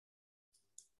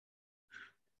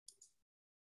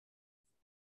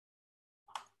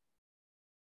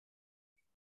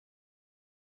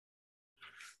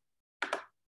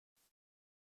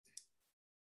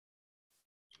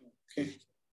Okay.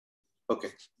 Okay.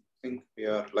 I think we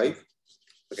are live.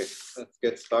 Okay, let's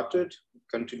get started.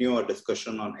 Continue our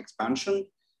discussion on expansion.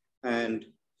 And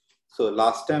so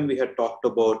last time we had talked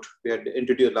about, we had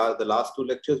introduced the last two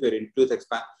lectures, we had introduced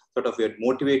we had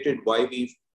motivated why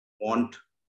we want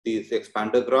these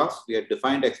expander graphs. We had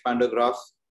defined expander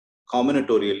graphs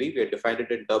combinatorially. We had defined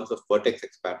it in terms of vertex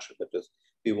expansion. That is,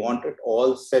 we wanted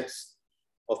all sets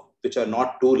of which are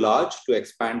not too large to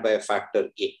expand by a factor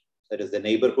A. That is, the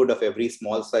neighborhood of every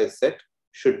small size set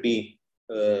should be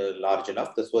large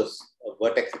enough. This was a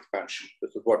vertex expansion.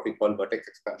 This is what we call vertex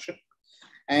expansion.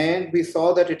 And we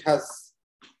saw that it has,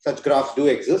 such graphs do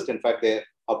exist. In fact, they're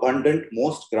abundant.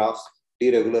 Most graphs,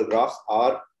 deregular graphs,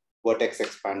 are vertex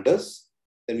expanders.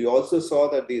 Then we also saw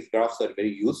that these graphs are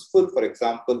very useful. For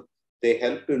example, they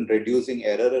help in reducing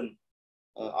error in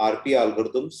RP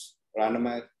algorithms,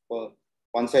 randomized,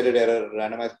 one-sided error,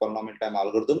 randomized polynomial time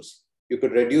algorithms. You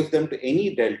could reduce them to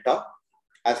any delta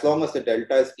as long as the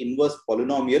delta is inverse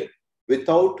polynomial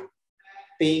without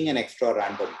paying an extra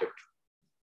random bit.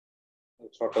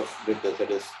 Sort of did this.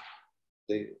 That is,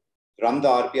 they run the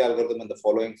RP algorithm in the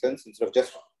following sense. Instead of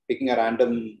just picking a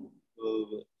random,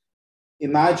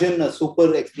 imagine a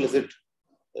super explicit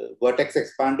vertex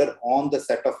expander on the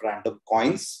set of random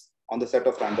coins, and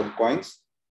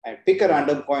pick a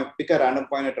random coin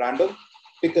at random,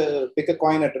 pick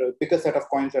a set of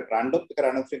coins at random, pick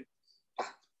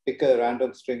a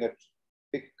random string,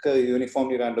 pick a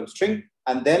uniformly random string,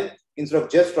 and then instead of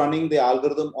just running the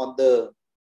algorithm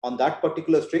on that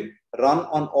particular string, run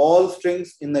on all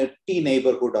strings in the T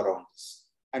neighborhood around this.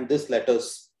 And this let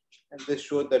us, and this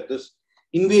showed that this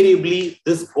invariably,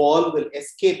 this ball will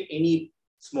escape any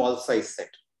small size set.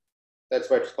 That's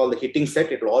why it's called the hitting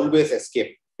set. It will always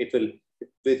escape. It will,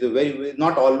 with a very,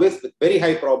 not always, with very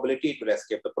high probability, it will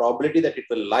escape. The probability that it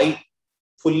will lie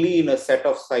fully in a set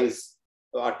of size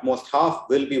at most half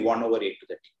will be 1 over 8 to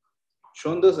the T.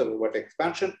 Shown this about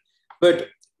expansion. But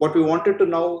what we wanted to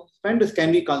now spend is,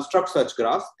 can we construct such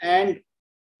graphs? And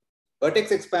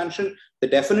vertex expansion, the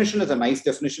definition is a nice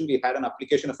definition. We had an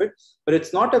application of it, but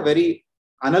it's not a very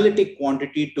analytic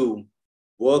quantity to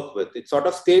work with. It sort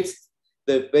of states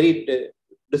the very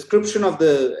description of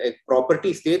the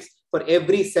property states for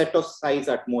every set of size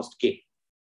at most k.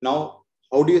 Now,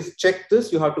 how do you check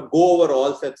this? You have to go over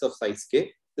all sets of size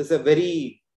k. This is a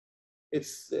very,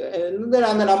 and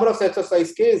the number of sets of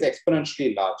size k is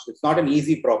exponentially large. It's not an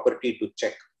easy property to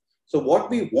check. So what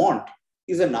we want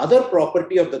is another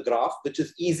property of the graph, which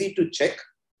is easy to check,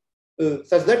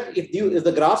 such that if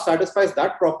the graph satisfies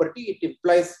that property, it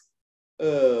implies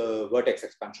vertex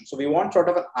expansion. So we want sort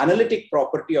of an analytic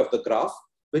property of the graph,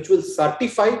 which will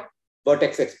certify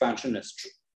vertex expansion is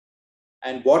true.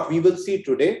 And what we will see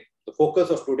today, the focus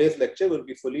of today's lecture will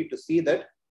be fully to see that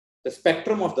the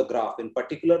spectrum of the graph, in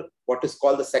particular, what is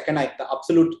called the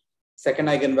absolute second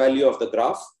eigenvalue of the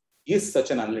graph, is such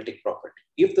an analytic property.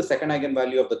 If the second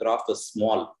eigenvalue of the graph is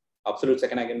small, absolute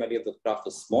second eigenvalue of the graph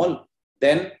is small,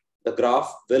 then the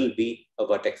graph will be a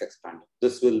vertex expander.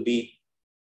 This will be,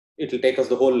 it will take us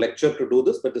the whole lecture to do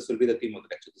this, but this will be the theme of the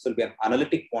lecture. This will be an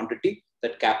analytic quantity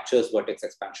that captures vertex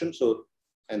expansion. So,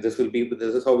 and this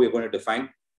is how we're going to define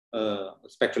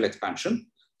spectral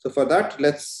expansion. So for that,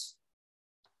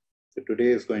 so today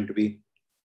is going to be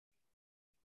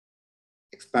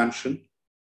expansion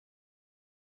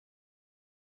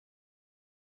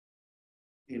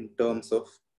in terms of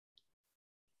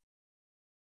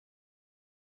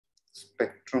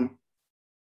spectrum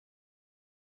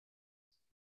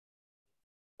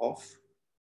of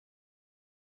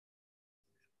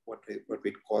what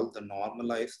we call the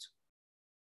normalized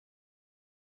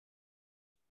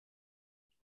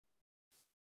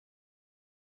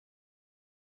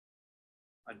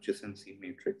adjacency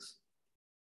matrix.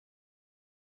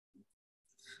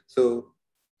 So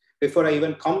before I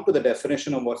even come to the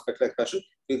definition of what spectral expansion,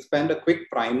 we'll spend a quick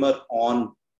primer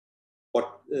on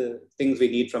what things we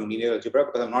need from linear algebra,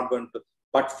 because I'm not going to,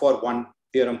 but for one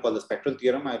theorem called the spectral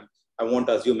theorem, I won't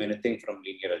assume anything from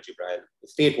linear algebra. I'll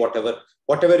state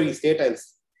whatever we state,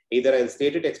 either I'll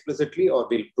state it explicitly or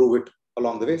we'll prove it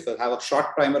along the way. So I'll have a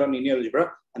short primer on linear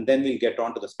algebra, and then we'll get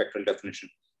on to the spectral definition.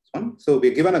 So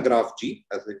we're given a graph G,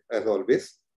 as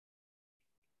always,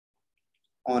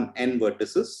 on n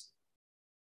vertices.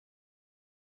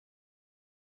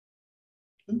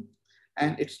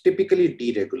 And it's typically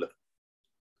deregular.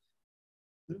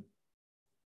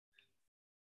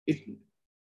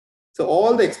 So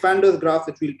all the expanders graphs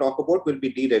that we'll talk about will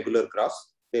be deregular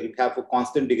graphs. They'll have a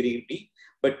constant degree D.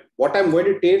 But what I'm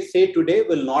going to say today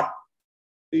will not,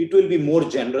 it will be more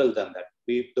general than that.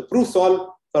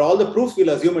 For all the proofs, we'll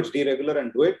assume it's deregular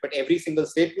and do it, but every single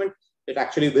statement it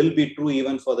actually will be true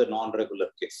even for the non-regular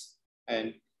case.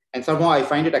 And somehow I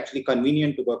find it actually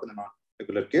convenient to work in a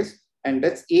non-regular case. And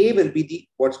that's A will be the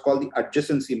what's called the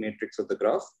adjacency matrix of the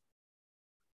graph.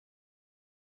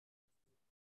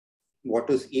 What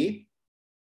is A?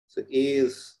 So A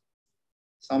is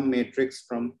some matrix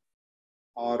from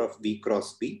R of V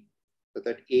cross B, so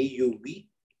that AUV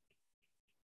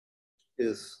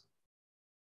is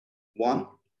 1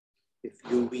 if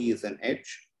UV is an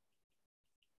edge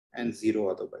and 0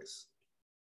 otherwise.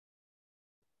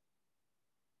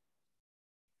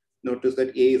 Notice that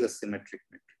A is a symmetric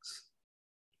matrix.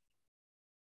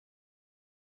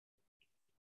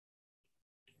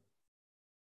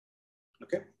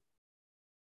 Okay.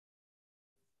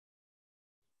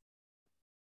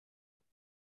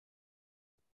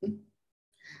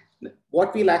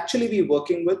 What we'll actually be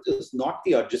working with is not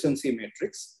the adjacency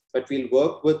matrix, but we'll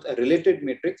work with a related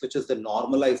matrix, which is the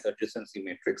normalized adjacency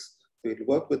matrix. We'll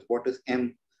work with what is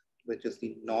M, which is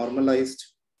the normalized,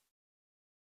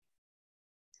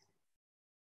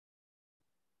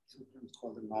 sometimes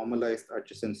called the normalized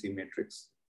adjacency matrix.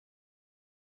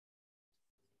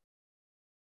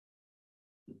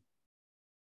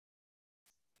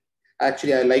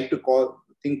 Actually, I like to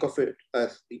think of it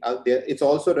as it's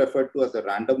also referred to as a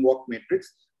random walk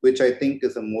matrix, which I think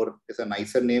is a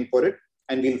nicer name for it.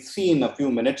 And we'll see in a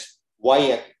few minutes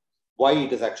why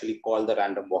it is actually called the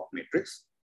random walk matrix.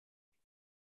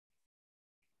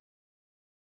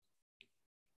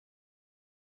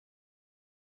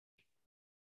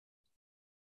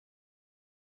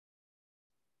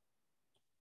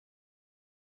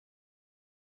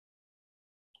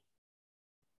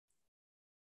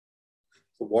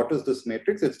 So what is this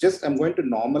matrix? It's just, I'm going to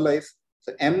normalize.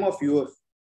 So M of U of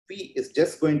V is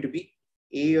just going to be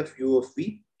A of U of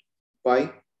V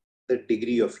by the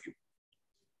degree of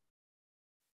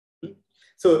U.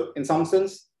 So in some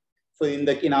sense, so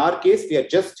in our case, we are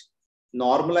just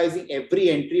normalizing every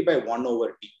entry by 1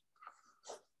 over D.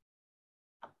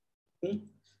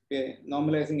 We are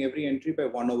normalizing every entry by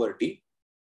 1 over D.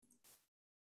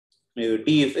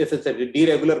 D, if it's a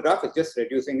D-regular graph, it's just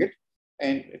reducing it.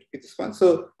 And it's fun.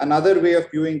 So another way of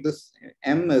viewing this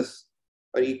M is,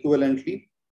 or equivalently,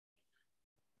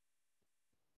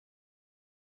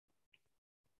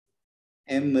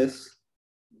 M is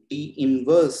D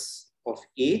inverse of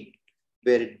A,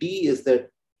 where D is the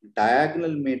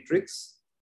diagonal matrix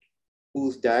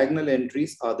whose diagonal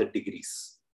entries are the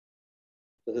degrees.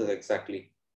 This is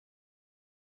exactly.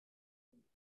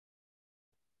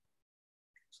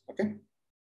 Okay.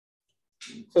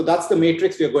 So that's the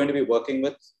matrix we are going to be working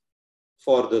with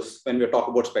for this when we talk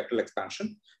about spectral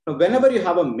expansion. Now, whenever you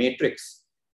have a matrix,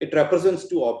 it represents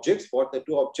two objects. What the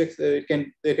two objects, there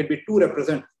can be two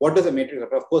represent. What does a matrix?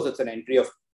 Of course, it's an entry of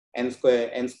n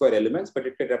square elements, but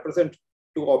it can represent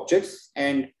two objects.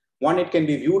 And one, it can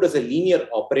be viewed as a linear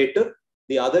operator.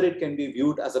 The other, it can be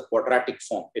viewed as a quadratic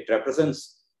form. It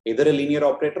represents either a linear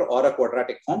operator or a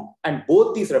quadratic form. And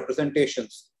both these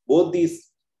representations, both these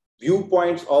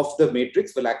viewpoints of the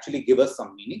matrix will actually give us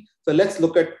some meaning. So let's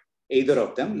look at either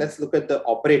of them. Let's look at the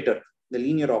operator, the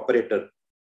linear operator.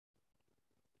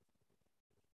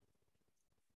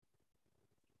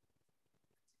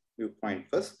 Viewpoint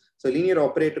first. So linear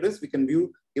operator is, we can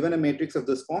view, given a matrix of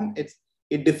this form,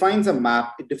 it defines a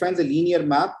map. It defines a linear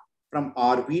map from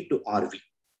RV to RV.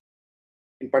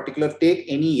 In particular, take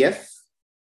any F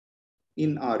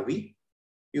in RV,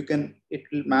 it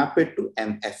will map it to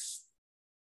MF.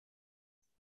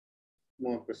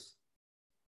 More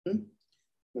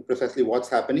precisely what's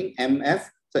happening, MF.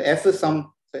 So F is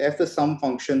some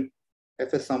function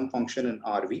in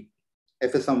RV.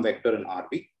 F is some vector in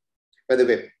RV. By the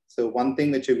way, so one thing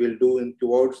that you will do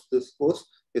towards this course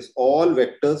is all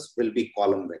vectors will be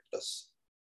column vectors.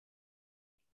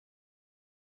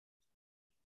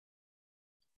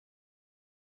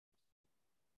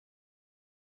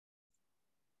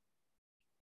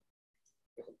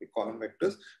 Column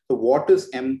vectors. So what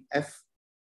is MF?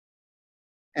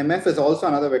 MF is also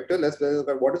another vector. Let's look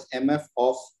at what is MF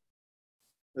of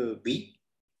V.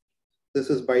 This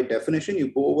is by definition,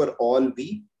 you go over all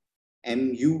V,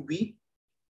 MUV,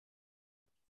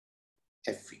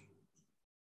 FV.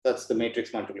 That's the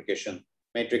matrix multiplication,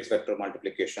 matrix vector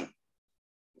multiplication.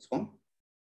 This one.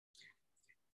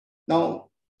 Now,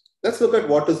 let's look at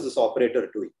what is this operator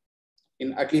doing.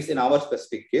 At least in our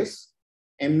specific case,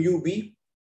 MUV.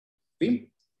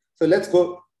 So let's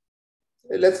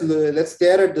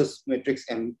stare at this matrix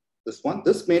M, this one.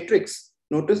 This matrix,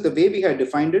 notice the way we had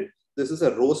defined it, this is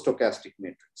a row stochastic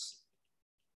matrix.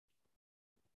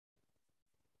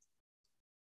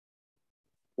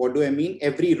 What do I mean?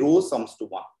 Every row sums to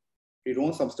 1. Every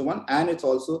row sums to 1, and it's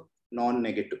also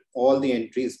non-negative. All the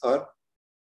entries are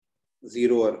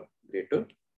 0 or greater.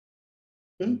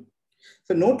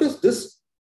 So notice this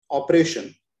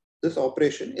operation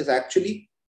is actually,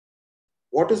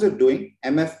 what is it doing?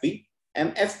 MFV.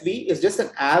 MFV is just an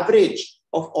average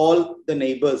of all the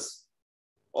neighbors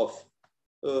of,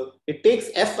 it takes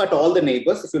F at all the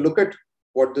neighbors. If you look at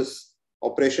what this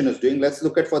operation is doing, let's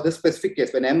look at for this specific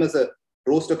case, when M is a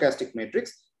row stochastic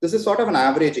matrix, this is sort of an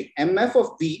averaging. MF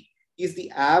of V is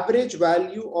the average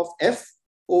value of F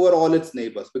over all its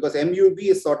neighbors, because MUV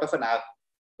is sort of an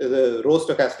row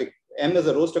stochastic. M is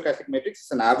a row stochastic matrix,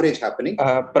 it's an average happening.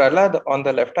 Prahladh, on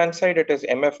the left hand side, it is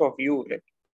MF of U, right?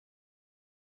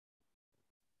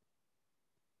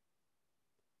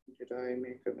 Did I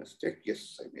make a mistake?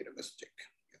 Yes, I made a mistake.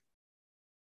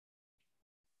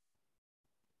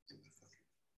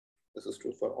 This is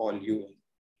true for all U.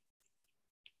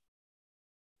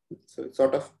 So it's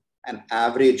sort of an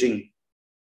averaging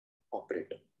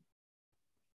operator.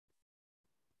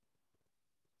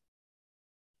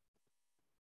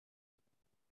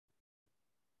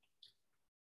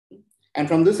 And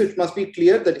from this, it must be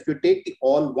clear that if you take the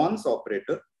all ones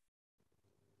operator,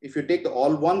 if you take the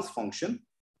all ones function,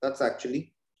 that's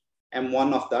actually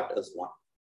M1 of that is 1.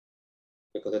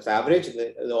 Because it's average,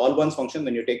 the all ones function,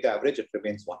 when you take the average, it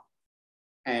remains 1.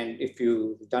 And if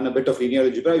you've done a bit of linear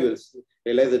algebra, you'll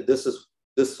realize that this is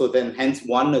this. So then hence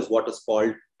 1 is what is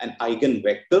called an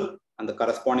eigenvector, and the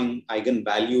corresponding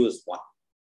eigenvalue is 1.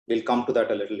 We'll come to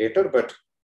that a little later, but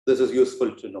this is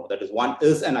useful to know. That is, 1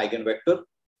 is an eigenvector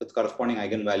with corresponding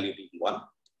eigenvalue being 1.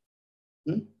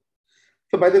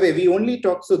 So by the way, we only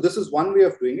talk, so this is one way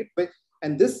of doing it, but,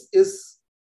 and this is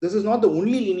not the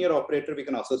only linear operator we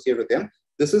can associate with M.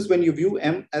 This is when you view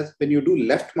M as when you do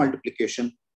left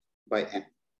multiplication by M.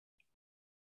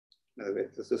 By the way,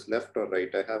 this is left or right.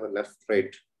 I have a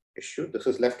left-right issue. This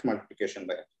is left multiplication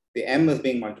by M. The M is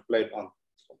being multiplied on.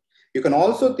 You can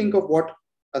also think of what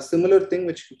a similar thing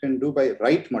which you can do by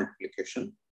right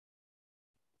multiplication.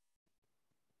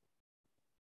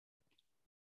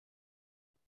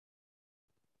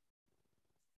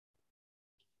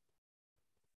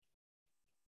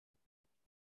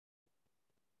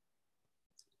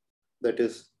 That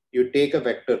is, you take a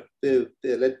vector,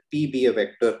 let P be a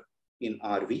vector in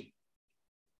RV,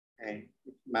 and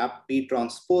map P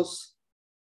transpose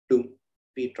to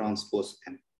P transpose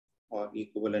M, or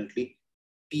equivalently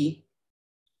P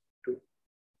to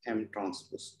M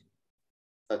transpose.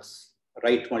 That's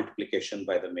right multiplication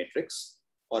by the matrix,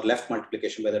 or left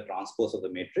multiplication by the transpose of the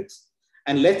matrix.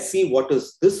 And let's see what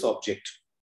is this object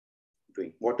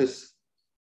doing. What is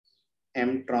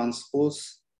M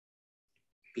transpose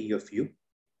P of U?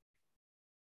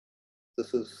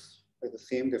 This is by the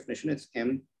same definition, it's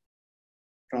M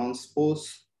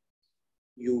transpose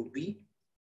UV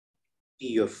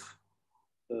P of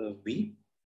V.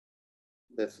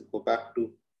 Let's go back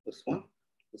to this one.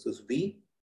 This is V.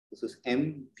 This is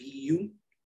MVU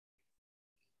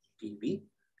PV.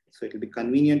 So it will be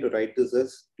convenient to write this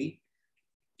as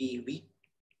PV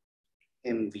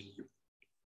MVU.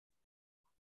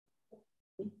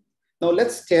 Now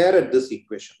let's stare at this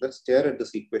equation. Let's stare at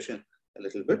this equation a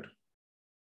little bit.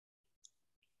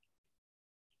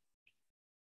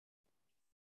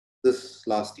 This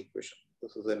last equation.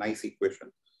 This is a nice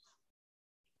equation.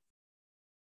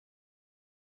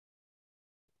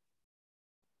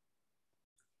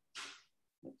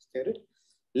 Let's stare it.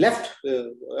 Left,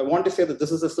 I want to say that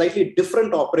this is a slightly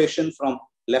different operation from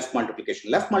left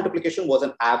multiplication. Left multiplication was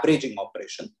an averaging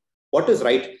operation. What is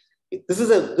right? This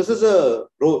is a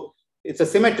row. It's a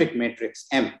symmetric matrix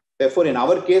M. Therefore, in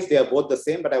our case, they are both the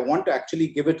same, but I want to actually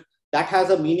give it, that has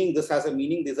a meaning, this has a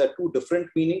meaning. These are two different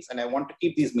meanings, and I want to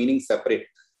keep these meanings separate.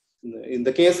 In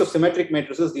the case of symmetric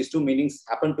matrices, these two meanings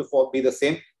happen to be the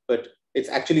same, but it's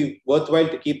actually worthwhile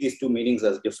to keep these two meanings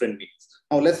as different meanings.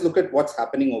 Now, let's look at what's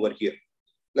happening over here.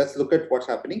 Let's look at what's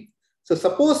happening. So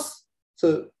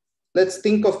let's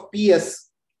think of P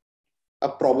as a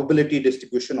probability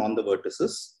distribution on the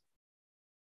vertices.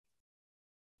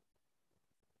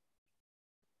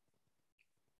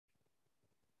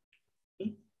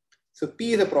 So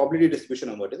P is a probability distribution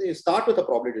on vertices. You start with a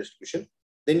probability distribution,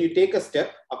 then you take a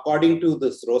step according to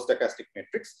this row stochastic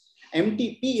matrix.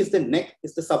 MTP is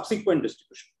the subsequent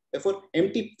distribution. Therefore,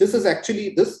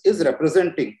 this is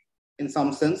representing, in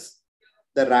some sense,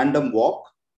 the random walk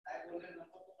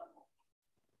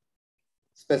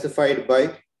specified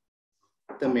by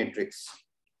the matrix.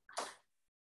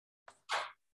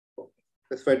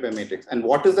 Specified by matrix. And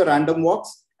what is the random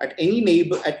walks? At any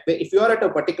neighbor, if you are at a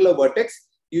particular vertex,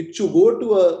 you go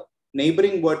to a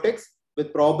neighboring vertex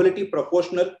with probability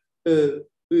proportional to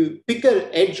pick an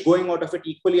edge going out of it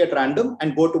equally at random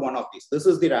and go to one of these. This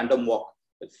is the random walk.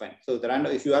 That's fine. So the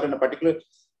random, if you are in a particular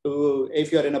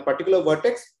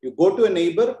vertex, you go to a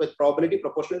neighbor with probability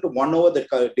proportional to 1 over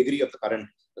the degree of the current.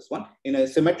 This one. In a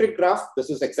symmetric graph, this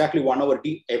is exactly 1 over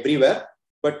d everywhere.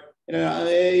 But in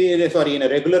a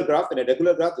regular graph, this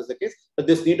is the case. But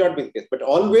this need not be the case. But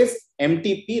always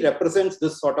MTP represents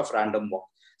this sort of random walk.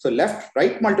 So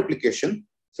right multiplication.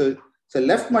 So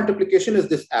left multiplication is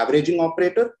this averaging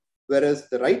operator, whereas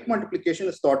the right multiplication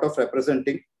is thought of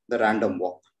representing the random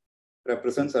walk.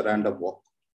 Represents a random walk.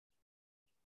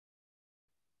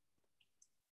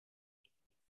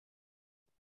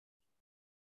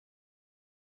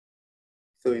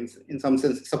 So in some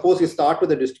sense, suppose you start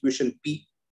with a distribution P.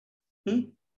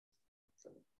 You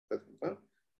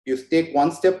take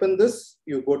one step in this,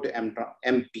 you go to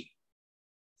MP.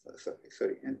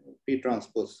 Sorry, P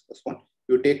transpose this one.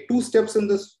 You take 2 steps in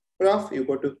this graph, you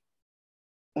go to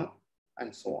 1,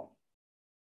 and so on.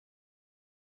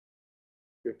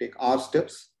 You take R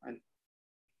steps, and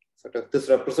sort of this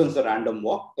represents the random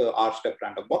walk, R step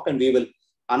random walk, and we will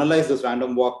analyze this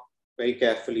random walk very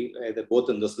carefully, either both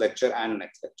in this lecture and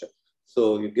next lecture.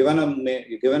 So you're given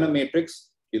a matrix,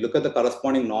 you look at the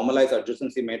corresponding normalized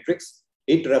adjacency matrix,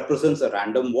 it represents a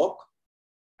random walk.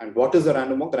 And what is the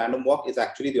random walk? The random walk is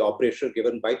actually the operation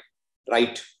given by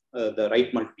the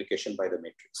right multiplication by the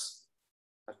matrix.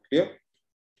 That's clear?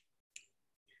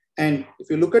 And if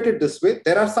you look at it this way,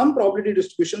 there are some probability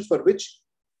distributions for which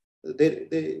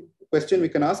the question we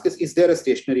can ask is there a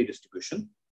stationary distribution?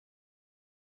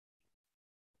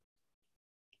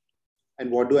 And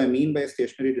what do I mean by a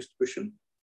stationary distribution?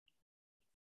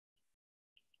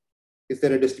 Is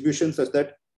there a distribution such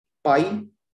that pi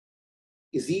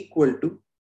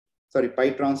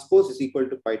transpose is equal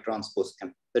to pi transpose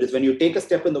M? That is, when you take a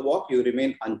step in the walk, you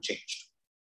remain unchanged.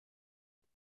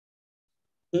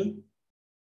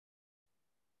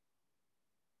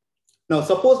 Now,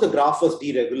 suppose the graph was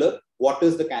deregular. What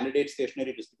is the candidate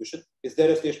stationary distribution? Is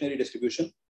there a stationary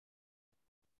distribution?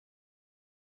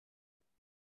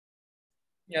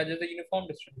 Yeah, there's a uniform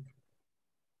distribution.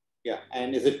 Yeah,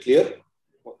 and is it clear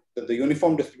that the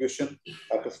uniform distribution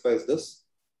satisfies this?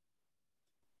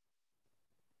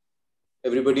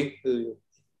 Everybody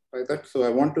by that. So I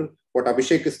want to, what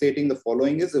Abhishek is stating the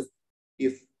following is,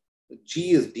 if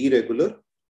G is deregular,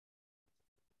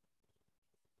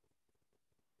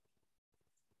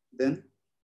 then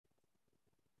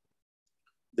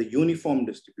the uniform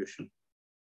distribution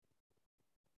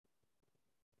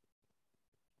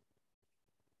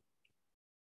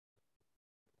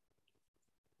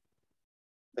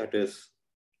that is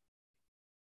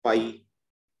pi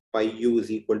u is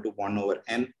equal to 1 over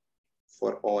n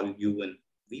for all u and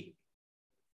v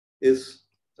is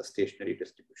a stationary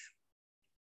distribution.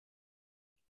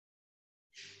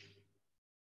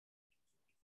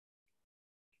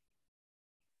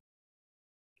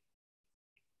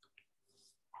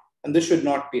 And this should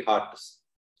not be hard to see.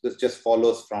 This just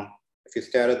follows from, if you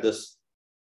stare at this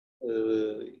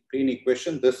green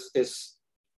equation, this is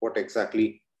what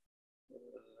exactly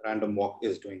random walk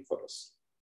is doing for us.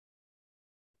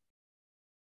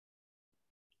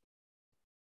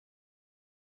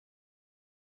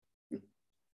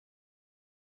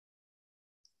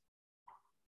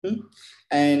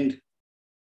 And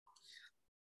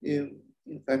in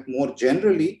fact, more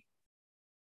generally,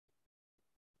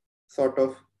 sort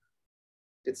of,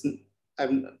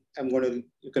 I'm going to,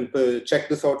 you can check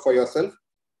this out for yourself.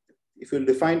 If you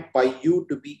define pi u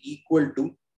to be equal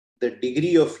to the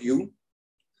degree of u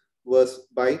was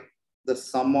by the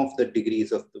sum of the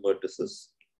degrees of the vertices.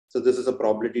 So this is a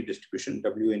probability distribution,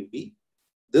 W and B.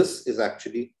 This is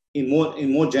actually, in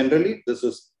more generally, this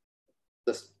is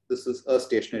a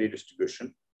stationary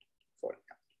distribution for M.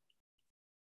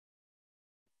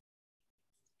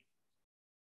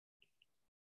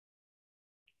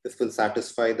 This will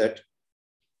satisfy that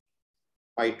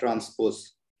pi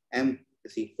transpose M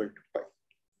is equal to pi.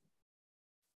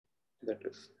 That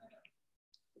is,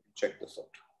 check this out.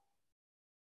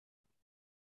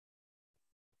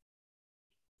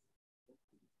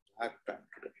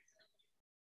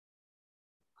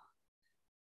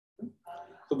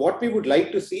 So what we would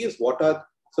like to see is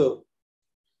so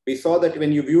we saw that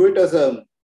when you view it as a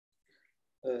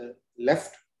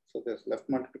left, so there's left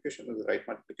multiplication, there's right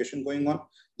multiplication going on.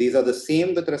 These are the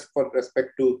same with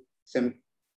respect to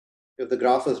if the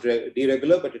graph is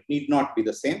deregular, but it need not be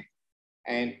the same.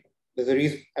 And there's a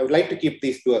reason I would like to keep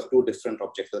these two as two different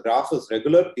objects. The graph is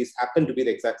regular, these happen to be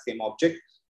the exact same object.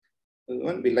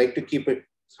 We like to keep it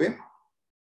this way.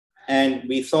 And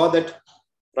we saw that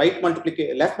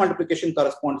left multiplication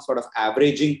corresponds to sort of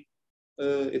averaging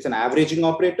it's an averaging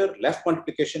operator. Left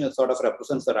multiplication is sort of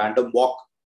represents the random walk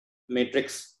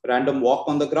matrix, random walk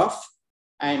on the graph.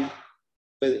 And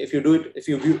if you do it, if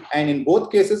you view, and in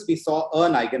both cases, we saw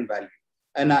an eigenvalue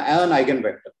and an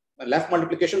eigenvector. Left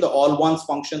multiplication, the all ones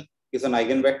function is an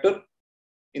eigenvector.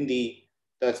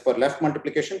 That's for left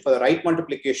multiplication. For the right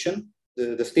multiplication,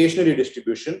 the stationary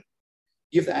distribution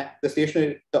gives the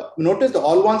stationary. Notice the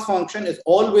all ones function is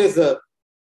always a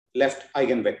left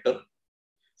eigenvector.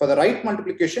 For the right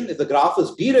multiplication, if the graph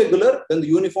is deregular, then the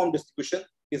uniform distribution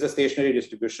is a stationary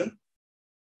distribution.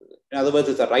 In other words,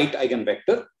 it's a right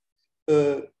eigenvector.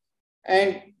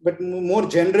 But more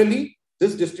generally,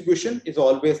 this distribution is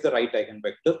always the right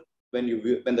eigenvector when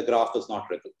the graph is not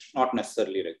regular, not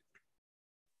necessarily regular.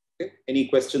 Okay. Any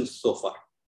questions so far?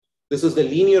 This is the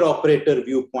linear operator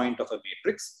viewpoint of a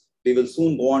matrix. We will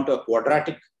soon go on to a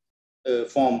quadratic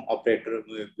form operator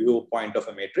viewpoint of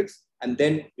a matrix, and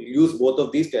then we'll use both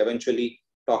of these to eventually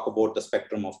talk about the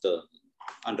spectrum of the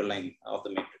underlying of the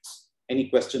matrix. Any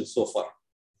questions so far?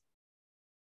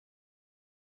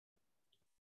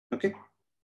 Okay.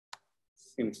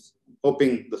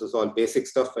 Hoping this is all basic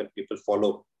stuff and people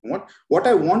follow. What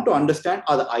I want to understand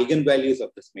are the eigenvalues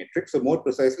of this matrix. So more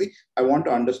precisely, I want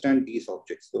to understand these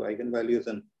objects. So eigenvalues,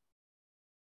 and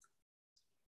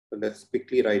so let's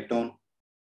quickly write down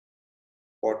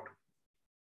what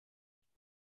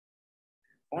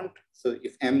I want. So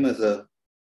if M is a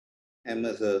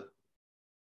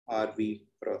RV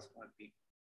cross RV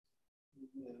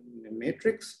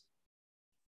matrix,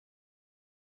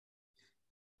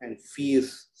 and phi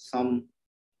is some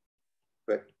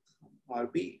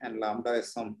RB and lambda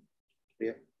is some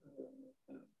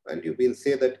value, we'll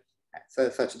say that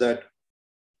such that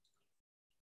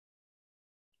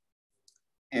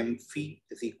M phi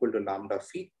is equal to lambda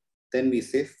phi. Then we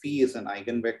say phi is an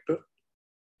eigenvector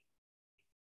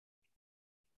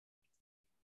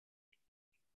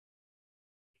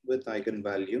with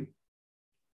eigenvalue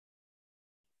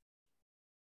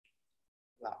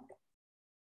lambda.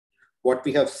 What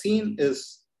we have seen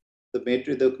is the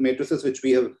matrices which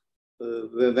we have,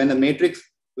 when a matrix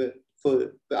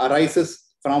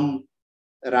arises from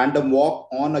a random walk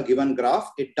on a given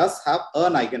graph, it does have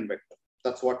an eigenvector.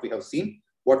 That's what we have seen.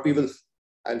 What we'll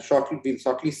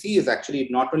shortly see is actually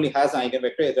it not only has an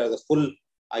eigenvector, it has a full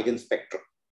eigenspectrum.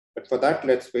 But for that,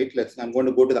 let's wait. I'm going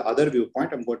to go to the other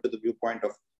viewpoint. I'm going to the viewpoint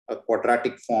of a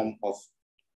quadratic form of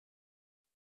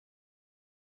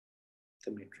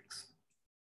the matrix.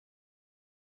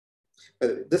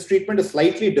 This treatment is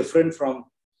slightly different from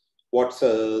what's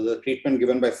the treatment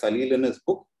given by Salil in his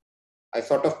book. I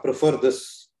sort of prefer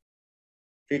this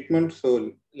treatment,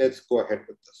 so let's go ahead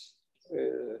with this.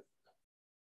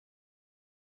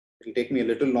 It'll take me a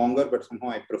little longer, but somehow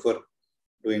I prefer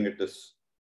doing it this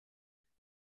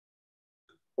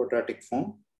quadratic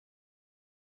form.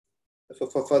 So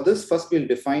for this, first we'll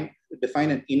define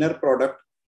an inner product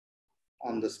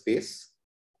on the space.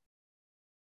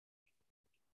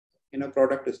 Inner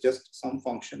product is just some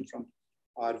function from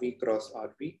RV cross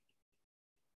RV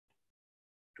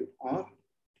to R,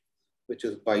 which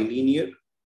is bilinear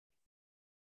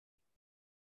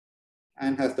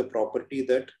and has the property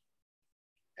that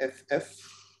FF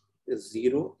is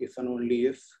 0 if and only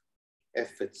if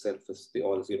F itself is the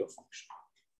all zero function.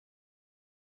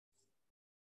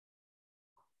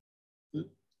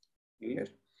 Here.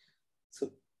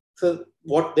 So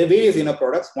what the way is inner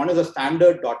products. One is a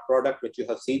standard dot product, which you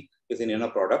have seen is an inner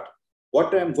product.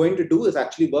 What I'm going to do is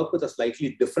actually work with a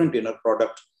slightly different inner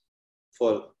product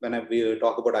for when we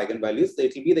talk about eigenvalues.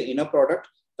 It will be the inner product,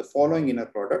 the following inner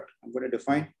product. I'm going to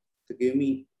define to give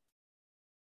me,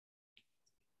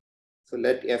 so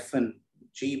let F and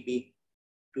G be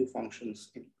two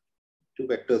functions in two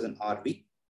vectors in RV.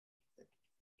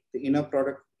 The inner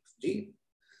product of G,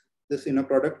 this inner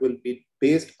product will be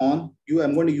based on U.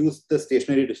 I'm going to use the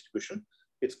stationary distribution.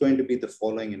 It's going to be the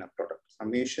following inner product: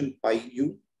 summation pi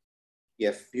U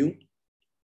F U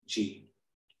G.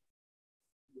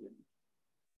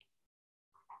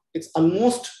 It's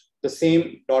almost the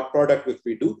same dot product which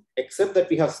we do, except that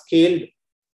we have scaled.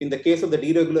 In the case of the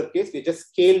deregular case, we just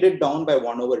scaled it down by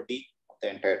 1 over d the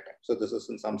entire time. So this is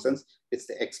in some sense, it's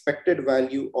the expected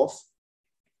value of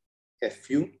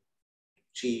Fu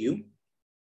Gu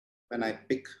when I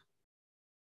pick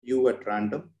U at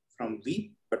random from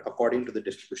V, but according to the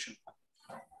distribution.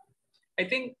 I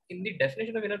think in the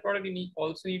definition of inner product, you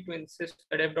also need to insist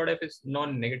that f dot f is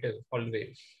non-negative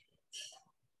always.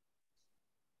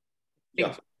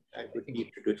 Yeah, I would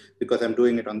need to do it because I'm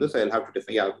doing it on this. I'll have to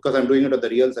define. Yeah, because I'm doing it on the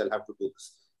reals, I'll have to do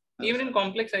this. Even in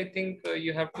complex, I think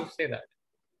you have to say that.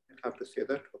 I have to say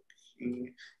that.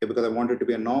 Okay. Yeah, because I want it to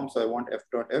be a norm, so I want f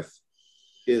dot f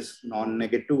is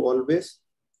non-negative always.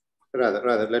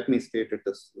 Rather, let me state it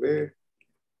this way.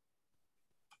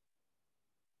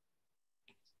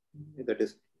 That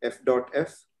is f dot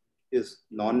f is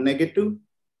non-negative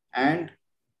and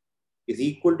is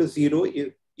equal to 0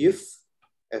 if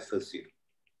f is 0.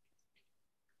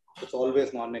 It's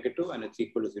always non-negative and it's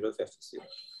equal to 0 if f is 0.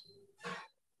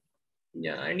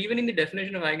 Yeah, and even in the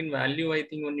definition of eigenvalue, I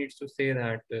think one needs to say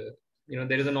that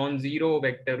there is a non-zero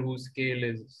vector whose scale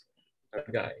is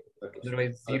that guy.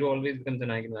 Otherwise, 0 always becomes an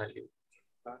eigenvalue.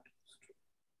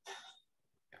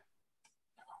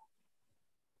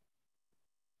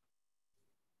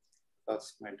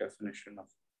 That's my definition of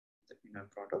the inner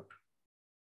product.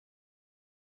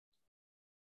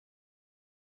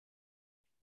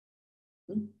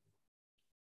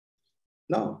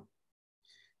 Now,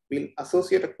 we'll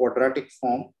associate a quadratic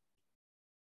form .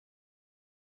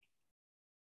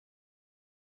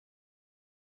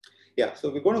 Yeah, so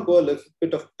we're going to go a little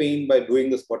bit of pain by doing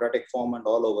this quadratic form and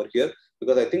all over here,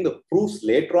 because I think the proofs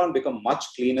later on become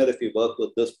much cleaner if we work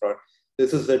with this product.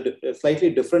 This is a slightly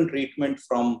different treatment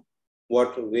from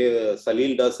what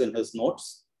Salil does in his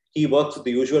notes. He works with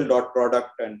the usual dot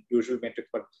product and usual matrix,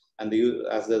 and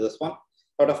as there's this one.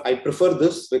 I prefer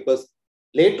this because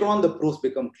later on the proofs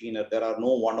become cleaner. There are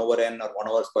no 1 over n or 1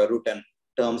 over square root n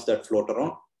terms that float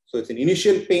around. So it's an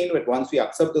initial pain, but once we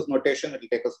accept this notation, it will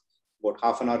take us about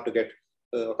half an hour to get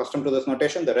accustomed to this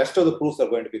notation. The rest of the proofs are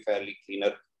going to be fairly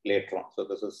cleaner later on. So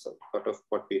this is sort of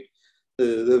what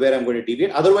where I'm going to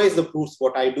deviate. Otherwise, the proofs,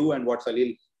 what I do and what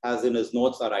Salil has in his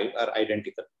notes are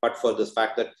identical. But for this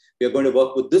fact that we are going to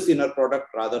work with this inner product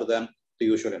rather than the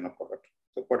usual inner product.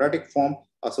 So quadratic form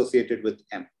associated with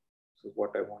M. This is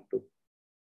what I want to.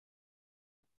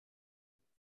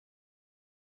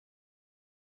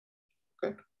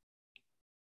 Okay.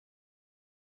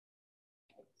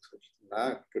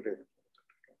 Back today.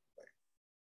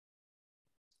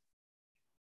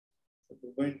 So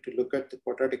we're going to look at the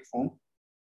quadratic form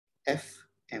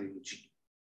FMG.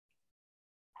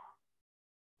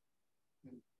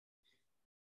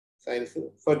 So I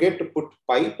forget to put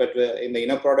pi, but in the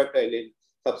inner product, I will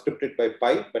subscript it by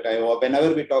pi. But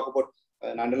whenever we talk about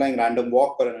an underlying random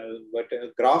walk or a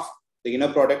graph, the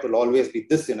inner product will always be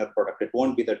this inner product. It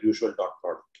won't be that usual dot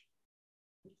product.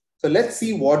 So let's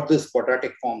see what this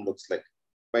quadratic form looks like.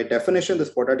 By definition,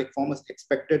 this quadratic form is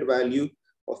expected value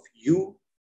of u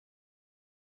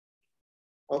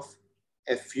of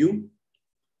fu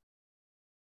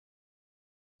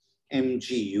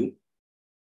mgu.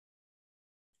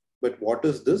 But what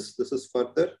is this? This is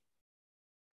further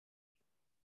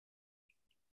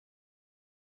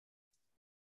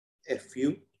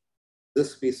fu.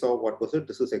 This we saw, what was it?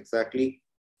 This is exactly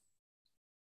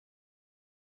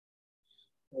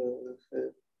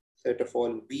set of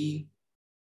all v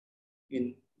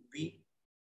in v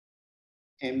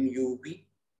mub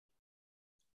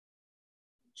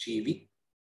gv.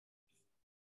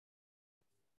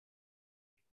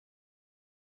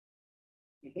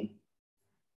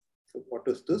 So what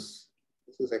is this?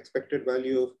 This is expected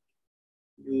value of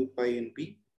u pi in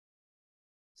b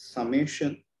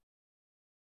summation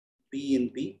b in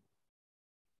b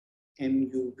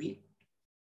mub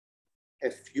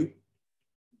fu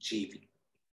gv.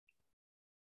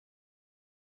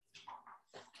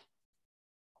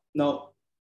 Now,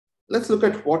 let's look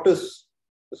at what is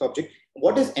this object.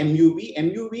 What is MUV?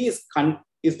 MUV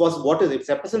what is it? It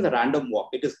represents a random walk.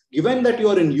 It is given that you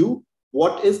are in U,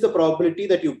 what is the probability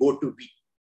that you go to V?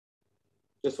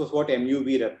 This was what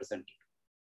MUV represented.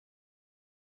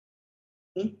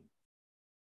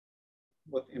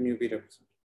 What MUV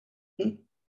represented.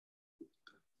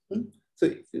 So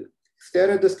if you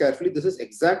stare at this carefully, this is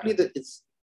exactly this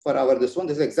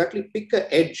is exactly pick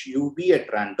a edge UV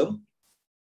at random,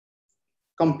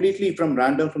 completely from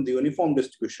the uniform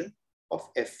distribution of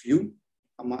FU,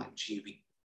 GV.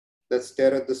 Let's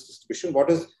stare at this distribution.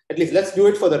 Let's do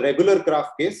it for the regular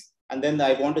graph case. And then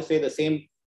I want to say the same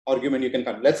argument you can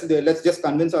come. Let's just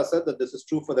convince ourselves that this is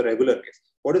true for the regular case.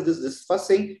 What is this? This is first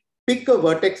saying, pick a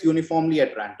vertex uniformly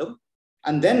at random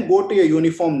and then go to your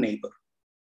uniform neighbor.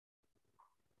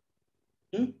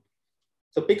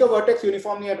 So pick a vertex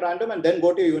uniformly at random and then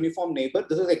go to your uniform neighbor.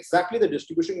 This is exactly the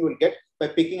distribution you will get by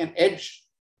picking an edge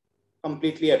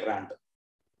completely at random.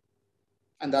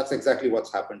 And that's exactly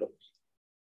what's happened over here.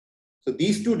 So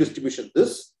these two distributions,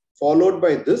 this followed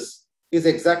by this, is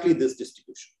exactly this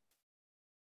distribution.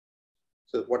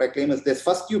 So what I claim is this: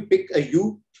 first you pick a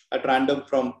U at random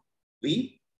from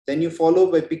V, then you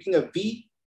follow by picking a V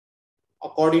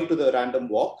according to the random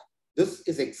walk. This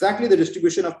is exactly the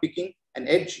distribution of picking an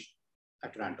edge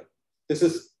at random. It's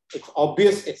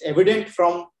obvious, it's evident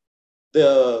from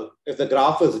if the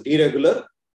graph is deregular,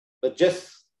 but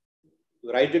just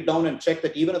write it down and check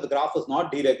that even if the graph is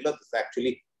not deregular,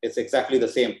 it's exactly the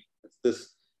same.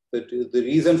 The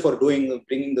reason for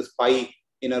bringing this pi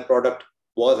inner product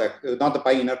was not the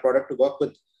pi inner product to work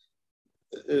with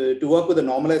the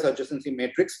normalized adjacency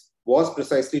matrix was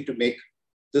precisely to make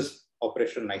this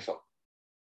operation nice out.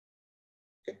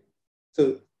 Okay.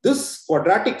 So this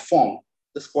quadratic form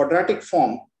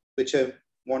which I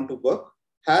want to work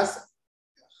has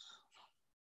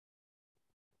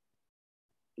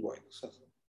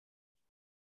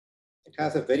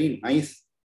a very nice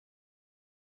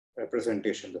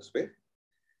representation this way.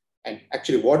 And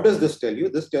actually, what does this tell you?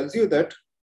 This tells you that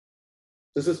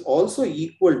this is also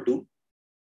equal to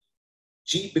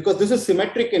G, because this is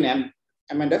symmetric in M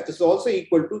and F, this is also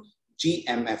equal to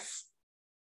GMF.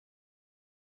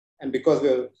 And because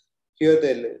here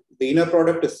the inner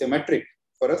product is symmetric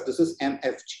for us, this is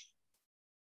MFG.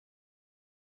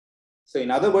 So in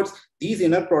other words, these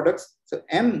inner products,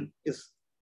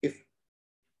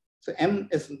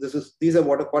 these are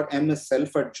what are called M is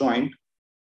self-adjoint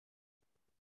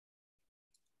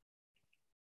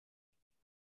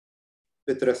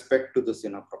with respect to this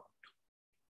inner product.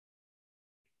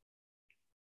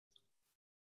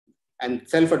 And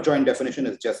self-adjoint definition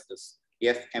is just this: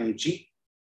 FMG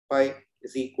pi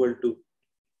is equal to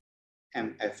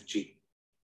MFG.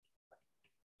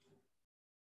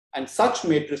 And such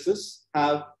matrices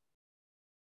have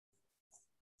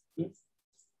the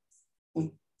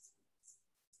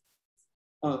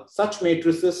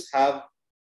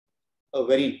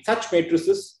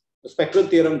spectral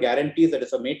theorem guarantees that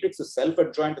if a matrix is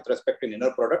self-adjoint with respect to an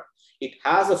inner product, it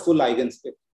has a full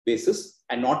eigenbasis.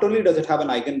 And not only does it have an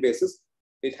eigenbasis,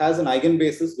 it has an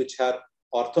eigenbasis which are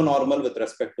orthonormal with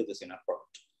respect to this inner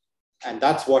product. And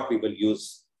that's what we will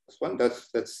use this one.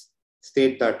 Let's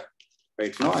state that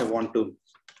right now. I want to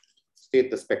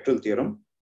state the spectral theorem.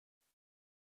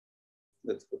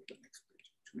 Let's go to the next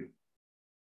page.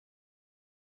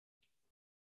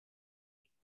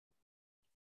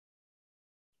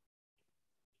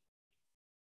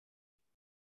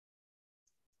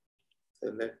 So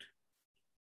let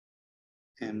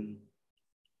M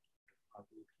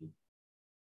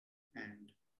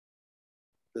and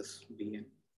this be an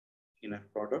inner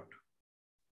product.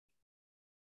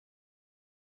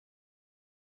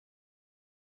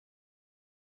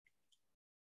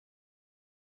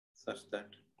 Such that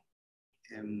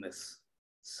M is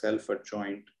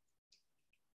self-adjoint.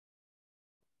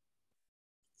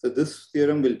 So this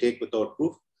theorem will take without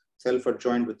proof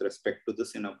self-adjoint with respect to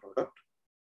this inner product.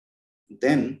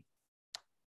 Then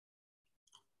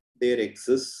there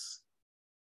exists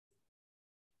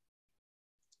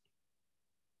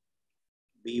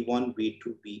V1, V2,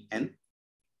 Vn,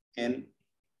 N.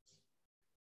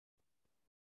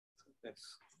 So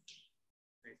let's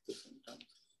write this in terms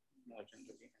more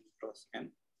generally, N cross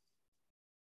N.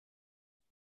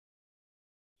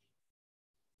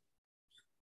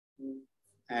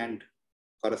 And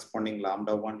corresponding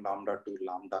lambda 1, lambda 2,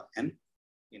 lambda n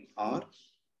in R,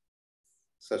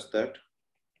 such that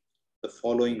the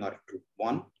following are true.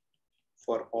 1,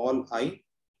 for all I,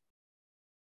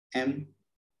 M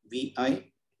Vi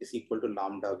is equal to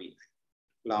lambda Vi,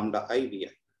 lambda I Vi.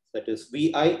 That is,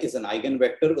 Vi is an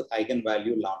eigenvector with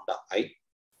eigenvalue lambda I.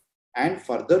 And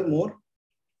furthermore,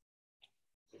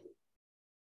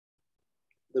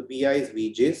 the Vi's,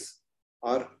 Vj's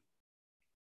are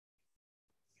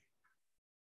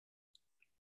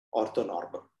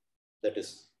orthonormal. That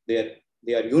is, they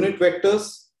are unit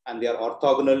vectors and they are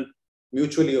orthogonal,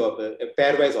 mutually or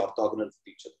pairwise orthogonal with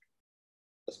each other.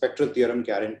 The spectral theorem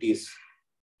guarantees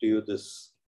to you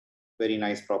this very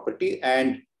nice property.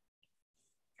 And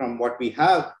from what we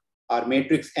have, our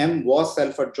matrix M was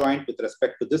self-adjoint with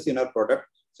respect to this inner product.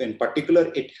 So in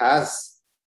particular, it has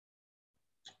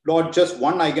not just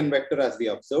one eigenvector as we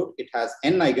observed, it has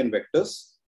n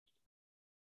eigenvectors,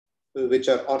 which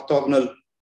are orthogonal,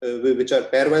 which are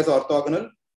pairwise orthogonal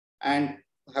and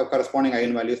have corresponding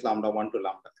eigenvalues lambda 1 to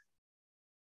lambda.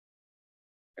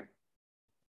 Okay.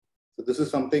 So this is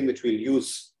something which we'll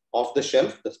use off the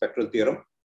shelf, the spectral theorem.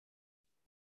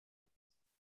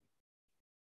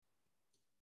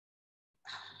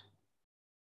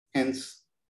 Hence,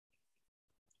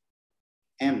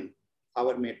 M,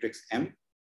 our matrix M,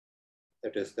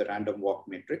 that is the random walk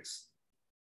matrix,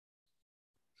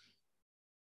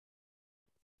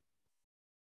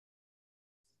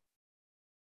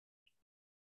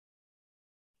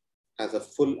 has a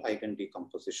full eigen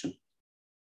decomposition.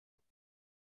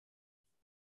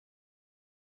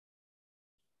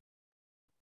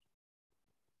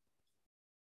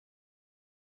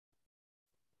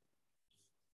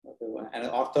 an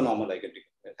orthonormal eigenvalue.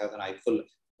 It has an eiffel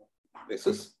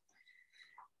basis.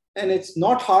 And it's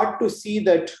not hard to see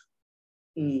that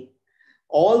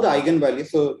all the eigenvalues.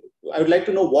 So I would like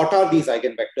to know what are these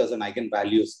eigenvectors and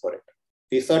eigenvalues for it.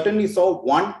 We certainly saw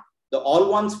one, the all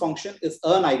ones function is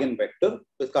an eigenvector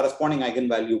with corresponding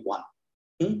eigenvalue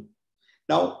 1.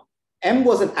 Now, M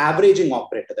was an averaging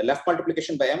operator. The left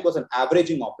multiplication by M was an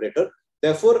averaging operator.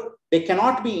 Therefore, there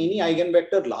cannot be any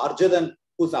eigenvector larger than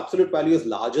whose absolute value is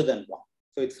larger than 1.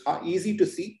 So it's easy to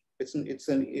see. It's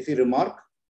an easy remark.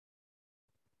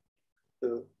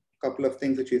 A couple of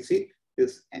things that you see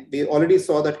is we already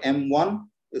saw that M1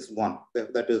 is 1.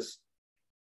 That is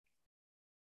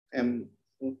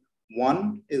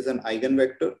M1 is an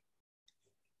eigenvector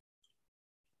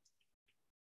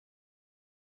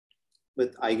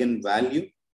with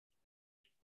eigenvalue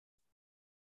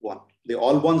 1. The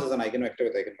all ones is an eigenvector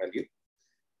with eigenvalue.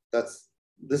 That's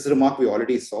this remark we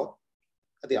already saw.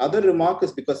 The other remark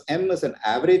is because M is an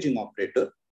averaging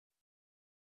operator.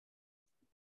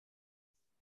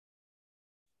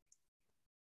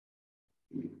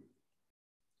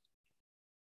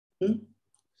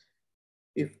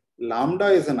 If lambda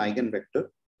is an eigenvector,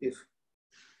 if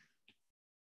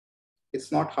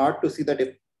it's not hard to see that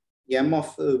if M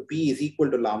of V is equal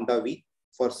to lambda V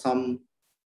for some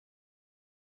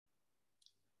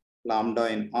lambda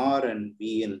in R and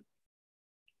V in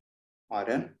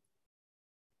Rn,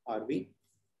 Rv,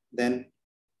 then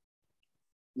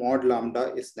mod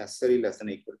lambda is necessarily less than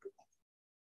or equal to 1.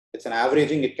 It's an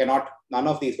averaging, it cannot, none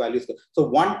of these values. So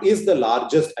 1 is the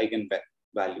largest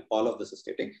eigenvalue, all of this is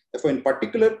stating. Therefore, in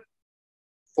particular,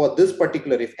 for this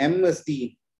particular, if M is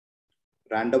the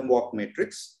random walk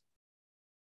matrix,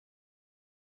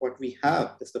 what we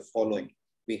have is the following.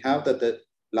 We have that the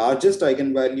largest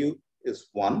eigenvalue is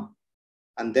 1,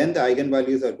 and then the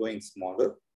eigenvalues are going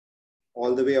smaller,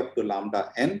 all the way up to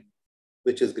lambda n,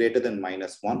 which is greater than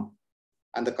 -1.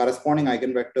 And the corresponding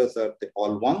eigenvectors are the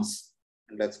all ones,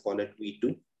 and let's call it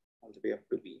V2, all the way up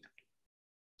to Vn.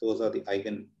 Those are the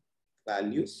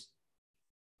eigenvalues,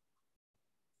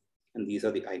 and these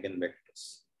are the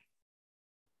eigenvectors.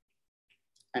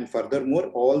 And furthermore,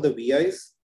 all the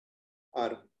VIs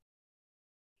are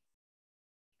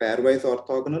pairwise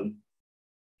orthogonal.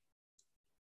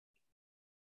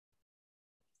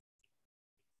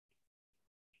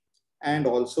 And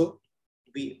also,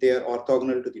 they are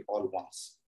orthogonal to the all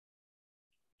ones.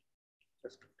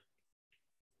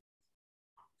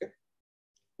 Okay.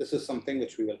 This is something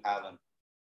which we will have in.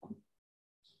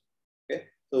 Okay.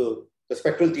 So the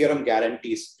spectral theorem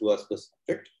guarantees to us this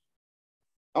object.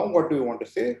 Now, what do we want to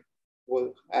say?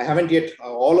 Well, I haven't yet,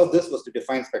 all of this was to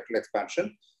define spectral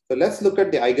expansion. So let's look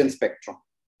at the eigenspectrum,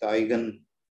 the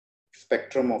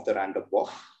eigenspectrum of the random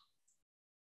walk.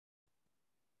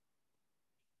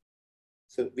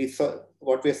 So we saw,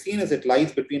 what we're seeing is it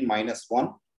lies between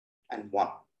 -1 and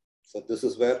 1. So this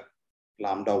is where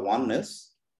lambda 1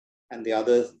 is, and the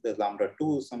others, there's lambda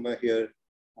 2 somewhere here,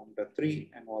 lambda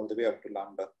 3, and all the way up to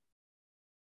lambda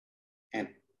n.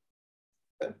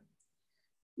 Okay.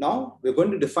 Now we're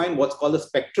going to define what's called the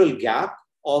spectral gap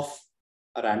of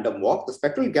a random walk. The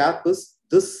spectral gap is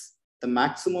this, the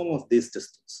maximum of this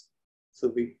distance. So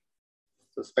the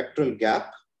spectral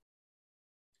gap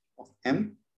of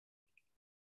M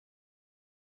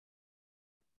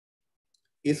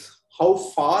is how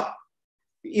far,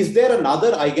 is there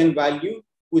another eigenvalue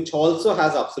which also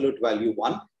has absolute value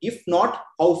 1? If not,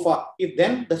 how far? If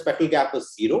then the spectral gap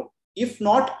is 0. If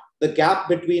not, the gap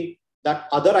between that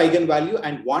other eigenvalue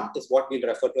and 1 is what we'll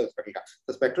refer to as spectral gap.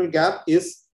 The spectral gap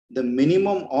is the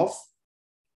minimum of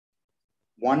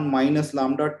 1 minus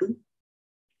lambda 2.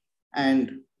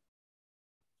 And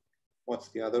what's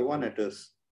the other one? It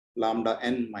is lambda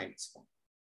n minus 1.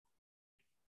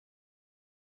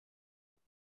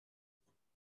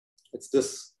 It's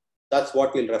this, that's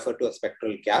what we'll refer to as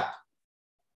spectral gap.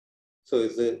 So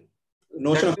is the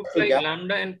notion of spectral gap.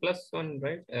 Lambda n plus 1,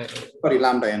 right? Sorry,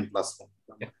 lambda n plus 1.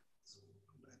 Yeah.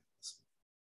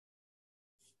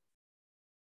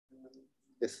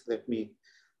 Yes, let me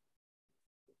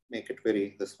make it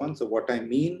very this one. So what I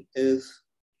mean is,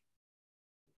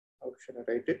 how should I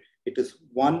write it? It is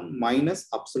 1 minus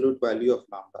absolute value of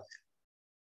lambda n.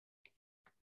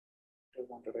 Do I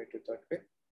want to write it that way?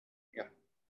 Yeah.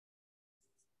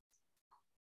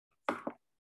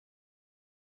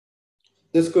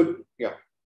 This could, yeah.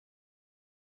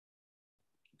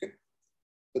 Okay.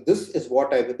 So this is what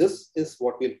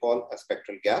we'll call a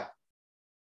spectral gap.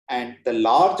 And the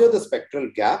larger the spectral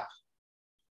gap,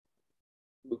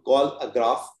 we call a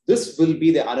graph. This will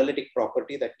be the analytic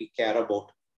property that we care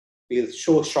about. We'll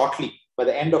show shortly. By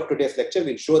the end of today's lecture,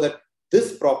 we'll show that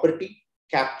this property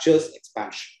captures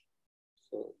expansion.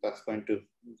 So that's going to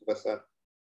give us a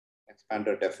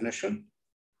expander definition,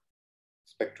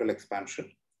 spectral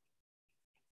expansion.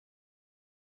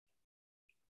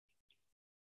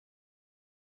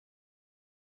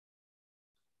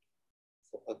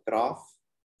 So a graph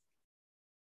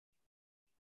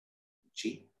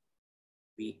G,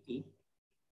 VE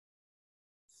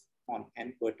on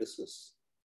n vertices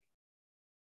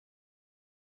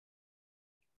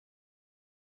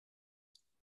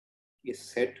is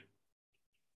said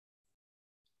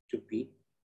to be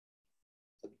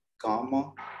a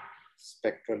gamma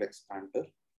spectral expander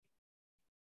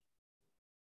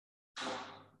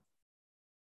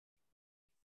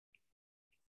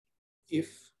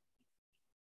if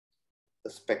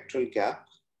the spectral gap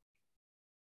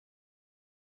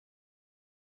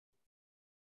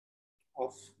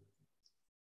of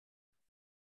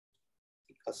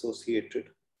the associated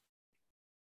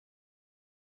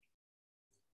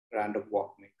random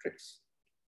walk matrix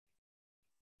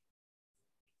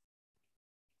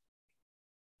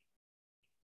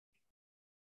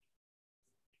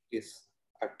is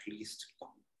at least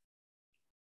gamma.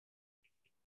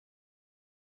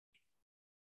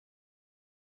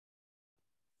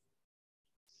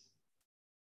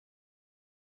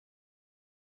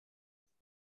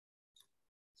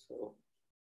 So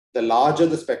the larger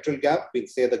the spectral gap, we'll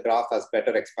say the graph has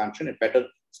better expansion and better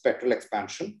spectral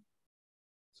expansion.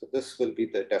 So this will be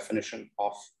the definition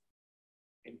of,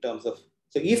 in terms of,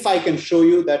 so if I can show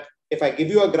you that if I give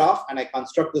you a graph and I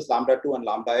construct this lambda 2 and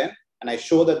lambda n, and I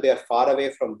show that they are far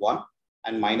away from 1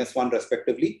 and -1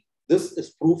 respectively, this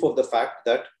is proof of the fact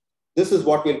that this is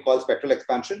what we'll call spectral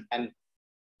expansion. And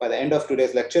by the end of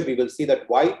today's lecture, we will see that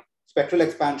why spectral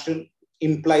expansion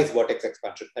implies vertex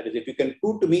expansion. That is, if you can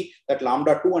prove to me that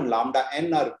lambda 2 and lambda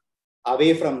n are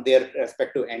away from their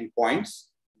respective endpoints,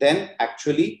 then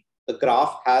actually the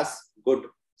graph has good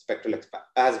spectral expansion,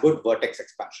 has good vertex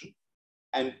expansion.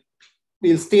 And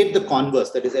we'll state the converse.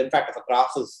 That is, in fact, if a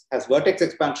graph has vertex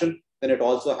expansion, then it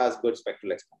also has good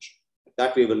spectral expansion.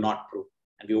 That we will not prove,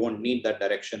 and we won't need that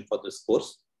direction for this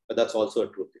course, but that's also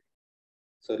a true thing.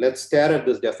 So let's stare at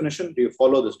this definition. Do you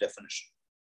follow this definition?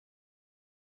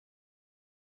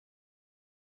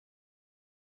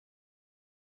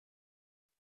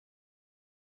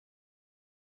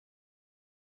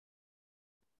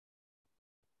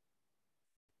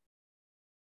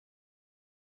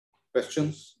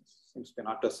 Questions? Seems to be an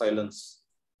utter silence.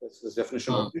 This is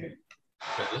definition of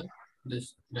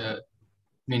this. I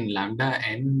mean, lambda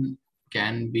n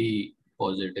can be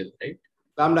positive, right?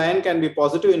 Lambda n can be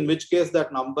positive, in which case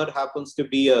that number happens to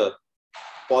be a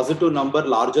positive number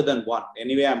larger than 1.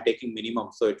 Anyway, I'm taking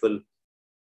minimum, so it will,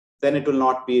 then it will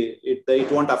not be,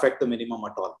 it won't affect the minimum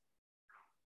at all.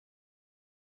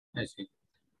 I see.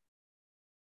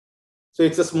 So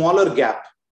it's a smaller gap.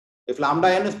 If lambda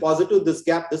n is positive, this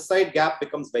gap, this side gap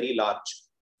becomes very large.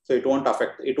 So it won't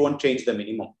affect, it won't change the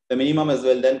minimum. The minimum as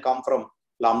well then come from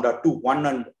lambda 2. 1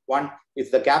 and 1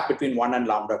 is the gap between 1 and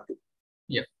lambda 2.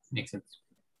 Yeah, makes sense.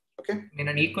 Okay. In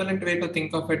an equivalent way to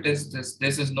think of it is this,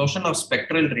 there's this notion of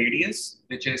spectral radius,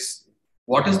 which is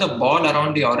what is the ball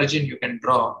around the origin you can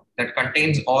draw that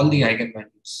contains all the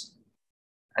eigenvalues.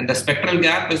 And the spectral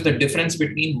gap is the difference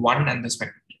between 1 and the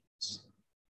spectral radius.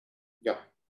 Yeah.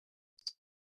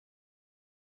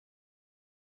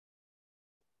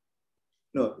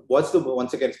 No, what's the,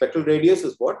 once again, spectral radius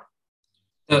is what?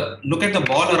 Look at the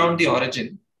ball around the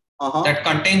origin that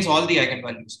contains all the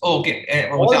eigenvalues. Oh, okay.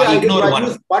 All the ignore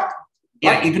eigenvalues, one. but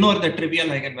Yeah, ignore the trivial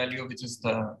eigenvalue, which is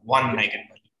the one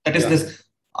eigenvalue. That is this,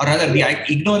 or rather,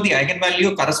 ignore the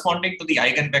eigenvalue corresponding to the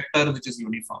eigenvector, which is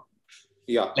uniform.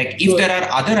 Yeah. Like if there are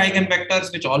other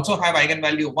eigenvectors which also have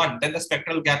eigenvalue 1, then the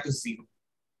spectral gap is 0.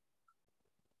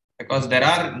 Because there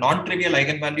are non-trivial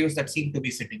eigenvalues that seem to be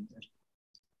sitting there.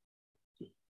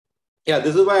 Yeah,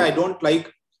 this is why I don't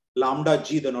like lambda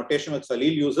g, the notation which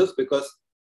Salil uses, because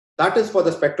that is for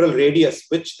the spectral radius,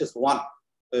 which is 1.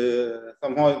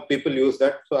 Somehow people use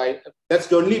that. So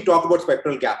let's only talk about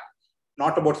spectral gap,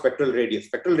 not about spectral radius.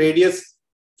 Spectral radius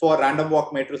for random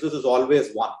walk matrices is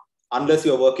always 1, unless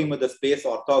you're working with the space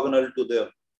orthogonal to the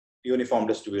uniform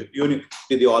distribution,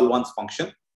 to the all ones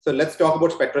function. So let's talk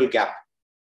about spectral gap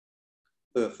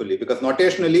fully, because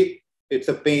notationally it's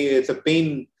a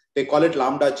pain. They call it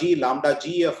lambda g. Lambda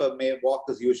g of a walk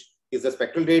is the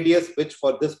spectral radius, which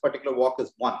for this particular walk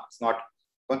is 1. It's not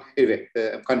 1. Anyway,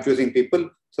 I'm confusing people.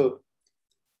 So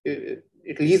it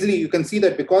easily, you can see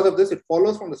that because of this, it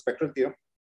follows from the spectral theorem.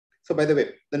 So by the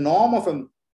way, the norm of a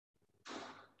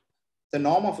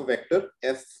vector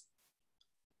f,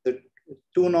 the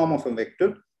 2 norm of a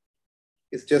vector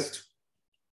is just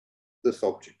this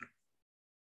object.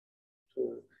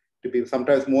 to be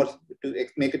sometimes more, to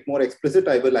make it more explicit,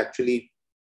 I will actually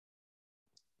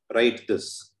write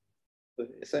this.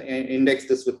 So index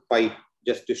this with pi,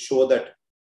 just to show that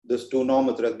this 2 norm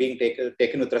is being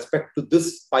taken with respect to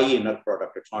this pi inner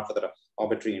product. It's not for the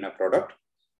arbitrary inner product.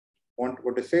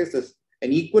 What it says is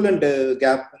an equivalent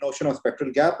gap, notion of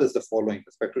spectral gap is the following.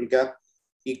 The spectral gap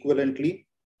equivalently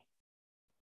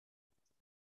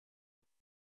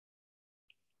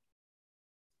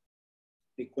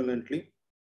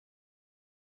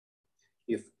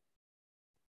if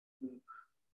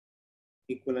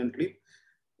equivalently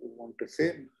we want to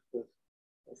say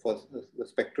for the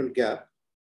spectral gap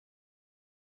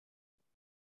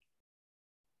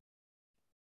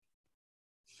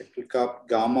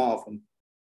gamma of a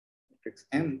matrix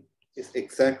M is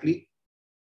exactly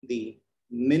the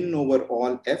min over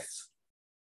all f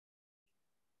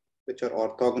which are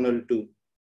orthogonal to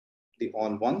the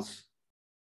all ones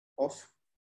of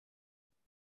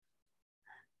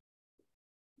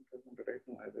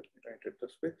I will write it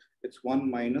this way. It's 1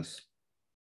 minus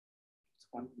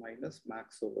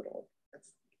max over all f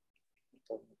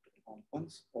all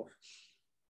ones of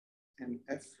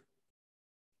mf.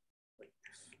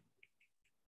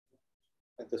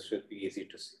 And this should be easy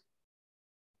to see.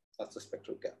 That's the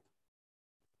spectral gap.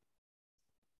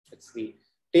 It's the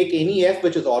take any f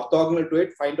which is orthogonal to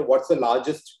it, find out what's the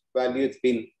largest value it's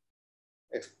been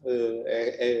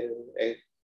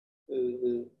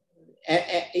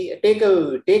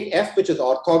take f which is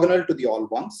orthogonal to the all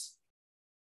ones,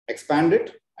 expand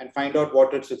it, and find out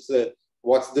what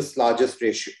what's this largest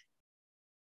ratio.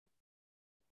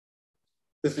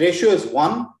 This ratio is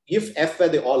 1 if f were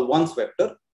the all ones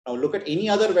vector. Now look at any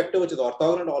other vector which is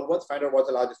orthogonal to all ones, find out what's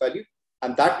the largest value,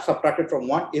 and that subtracted from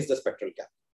 1 is the spectral gap.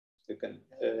 You can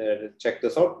check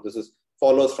this out. This is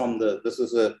follows from the. This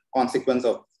is a consequence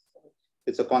of.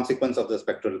 It's a consequence of the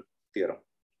spectral theorem.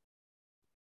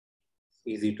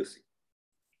 Easy to see.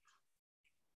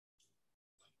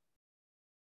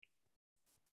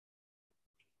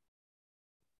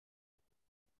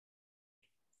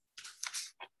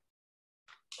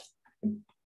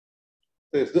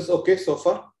 So is this okay so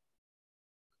far?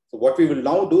 So what we will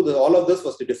now do, all of this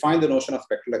was to define the notion of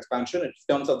spectral expansion in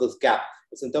terms of this gap.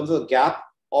 It's in terms of the gap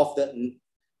of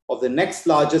the next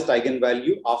largest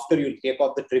eigenvalue after you take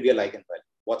off the trivial eigenvalue.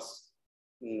 What's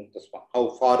this one? How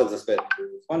far is this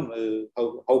one?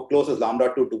 How close is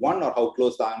lambda 2 to 1, or how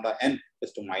close lambda n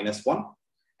is to -1?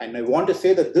 And I want to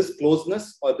say that this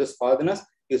closeness or this farthness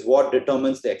is what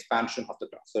determines the expansion of the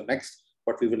graph. So next,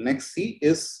 what we will next see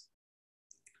is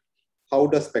how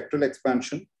does spectral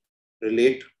expansion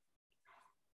relate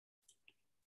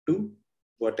to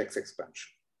vertex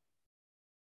expansion.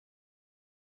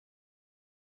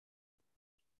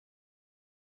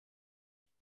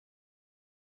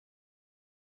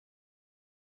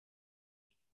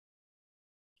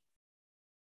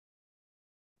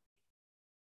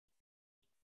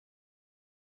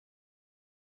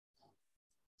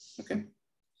 Okay.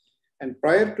 And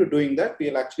prior to doing that,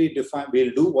 we'll actually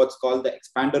we'll do what's called the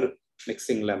expander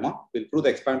mixing lemma. We'll prove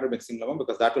the expander mixing lemma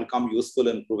because that will come useful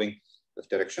in proving this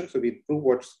direction. So we prove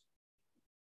what's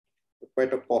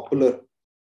quite a popular,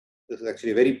 this is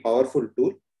actually a very powerful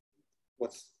tool.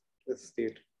 What's this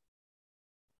state?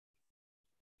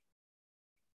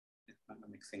 Expander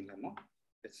mixing lemma.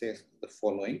 It says the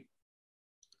following: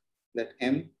 let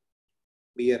M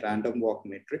be a random walk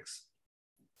matrix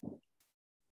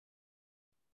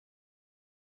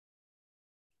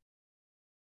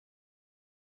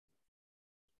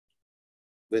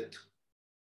with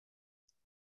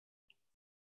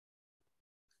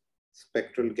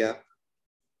spectral gap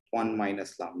 1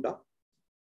 minus lambda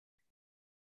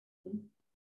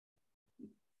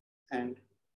and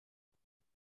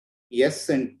S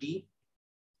and T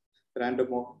random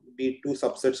walk be two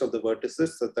subsets of the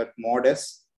vertices, so that mod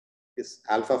S is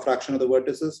alpha fraction of the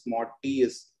vertices, mod T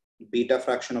is beta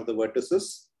fraction of the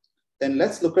vertices. Then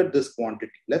let's look at this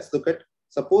quantity. Let's look at,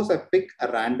 suppose I pick a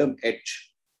random edge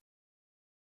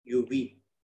UV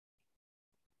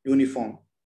uniform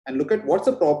and look at what's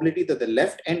the probability that the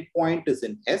left endpoint is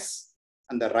in S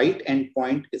and the right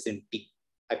endpoint is in T.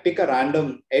 I pick a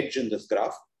random edge in this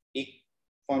graph,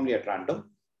 uniformly at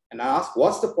random, and I ask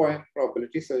what's the point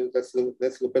probability. So let's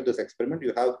look at this experiment.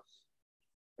 You have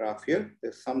graph here.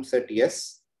 There's some set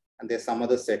S and there's some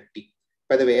other set T.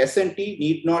 By the way, S and T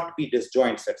need not be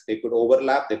disjoint sets. They could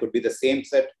overlap. They could be the same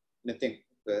set. Anything.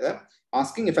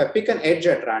 Asking if I pick an edge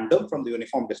at random from the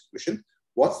uniform distribution,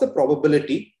 what's the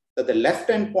probability that the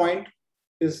left end point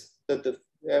is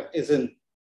in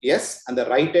S and the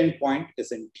right end point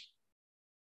is in T?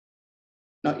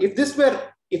 Now,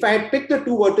 if I had picked the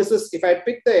two vertices, if I had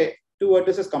picked the two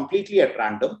vertices completely at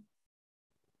random,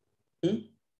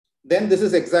 then this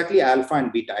is exactly alpha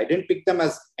and beta. I didn't pick them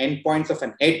as endpoints of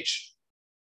an edge,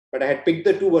 but I had picked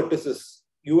the two vertices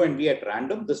u and v at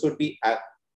random. This would be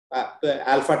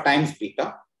alpha times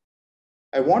beta.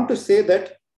 I want to say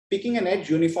that picking an edge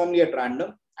uniformly at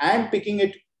random and picking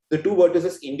the two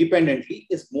vertices independently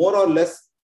is more or less,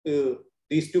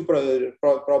 these two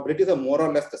probabilities are more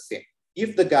or less the same.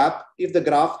 If the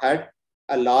graph had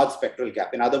a large spectral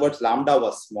gap, in other words, lambda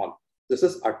was small, this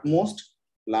is at most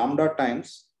lambda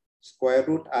times square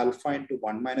root alpha into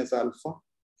 1 minus alpha.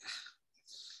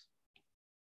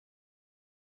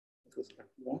 This is at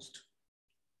most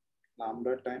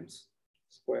lambda times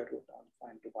square root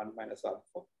alpha into 1 minus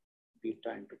alpha,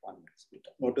 beta into 1 minus beta.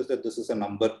 Notice that this is a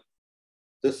number,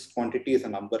 this quantity is a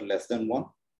number less than 1,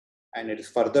 and it is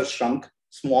further shrunk.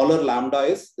 Smaller lambda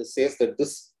is, this says that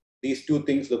these two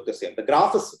things look the same. The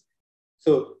graph is,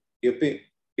 so you're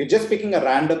just picking a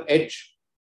random edge,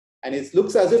 and it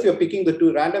looks as if you're picking the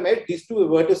two random edge, these two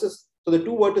vertices. So the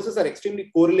two vertices are extremely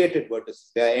correlated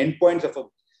vertices. They are endpoints of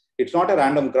it's not a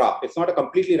random graph. It's not a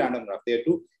completely random graph. They are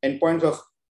two endpoints of,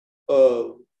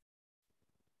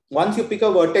 once you pick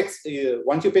a vertex,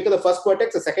 once you pick the first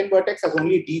vertex, the second vertex has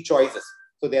only d choices.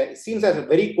 So it seems as a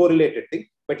very correlated thing,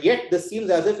 but yet this seems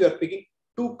as if you're picking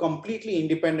two completely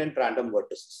independent random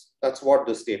vertices. That's what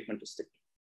this statement is saying.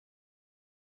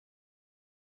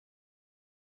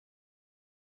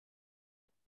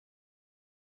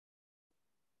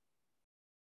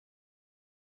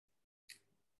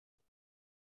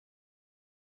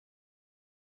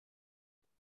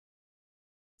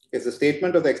 It's a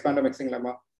statement of the expander mixing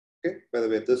lemma. Okay. By the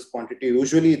way, this quantity,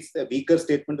 usually it's a weaker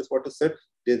statement is what is said.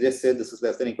 They just say this is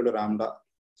less than or equal to lambda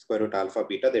square root alpha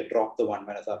beta. They drop the 1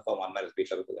 minus alpha, 1 minus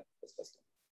beta because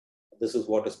this is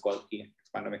what is called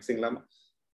expander mixing lemma.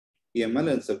 EML, and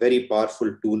it's a very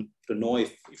powerful tool to know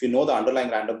if you know the underlying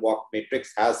random walk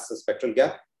matrix has a spectral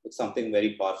gap. It's something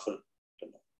very powerful to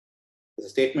know. Is the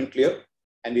statement clear?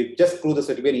 And we just proved this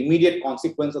to be an immediate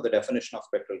consequence of the definition of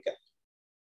spectral gap.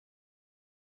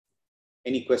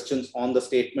 Any questions on the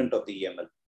statement of the EML?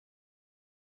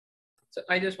 So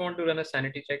I just want to run a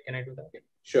sanity check. Can I do that?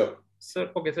 Sure.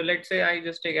 So, okay. So let's say I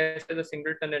just take S as a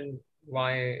singleton and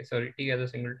T as a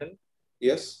singleton.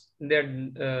 Yes. There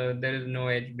is no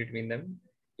edge between them.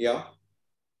 Yeah.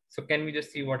 So can we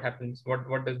just see what happens?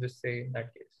 What does this say in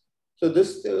that case? So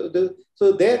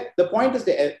the point is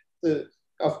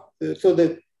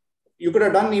you could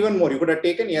have done even more. You could have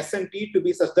taken S and T to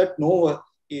be such that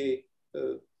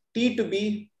T to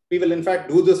be, we will in fact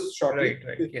do this shortly.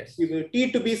 Right, yes.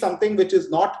 T to be something which is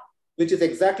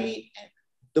exactly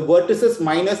the vertices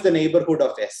minus the neighborhood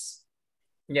of S.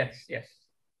 Yes.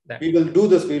 We will do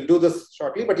this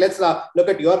shortly, but let's look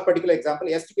at your particular example.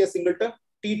 S to be a singleton,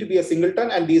 T to be a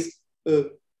singleton, and these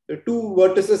two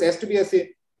vertices, S to be a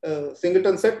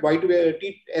singleton set, Y to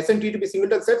be S and T to be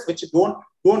singleton sets, which don't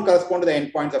correspond to the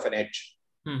endpoints of an edge.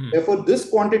 Therefore, this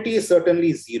quantity is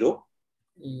certainly 0.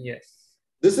 Yes.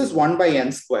 This is 1 by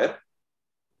n square.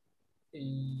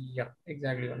 Yeah,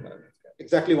 exactly 1 by n square.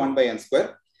 Exactly 1 by n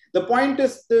square. The point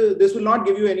is, this will not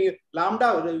give you any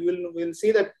lambda. We'll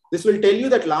say that this will tell you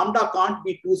that lambda can't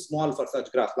be too small for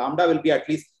such graphs. Lambda will be at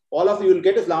least, all of you will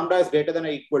get is lambda is greater than or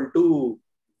equal to.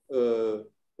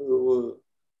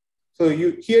 So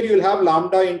here you will have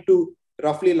lambda into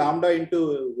roughly lambda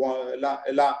into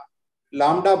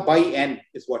lambda by n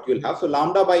is what you will have. So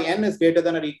lambda by n is greater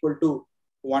than or equal to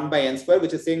 1 by n square,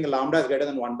 which is saying lambda is greater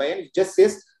than 1 by n. It just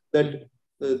says that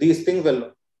these things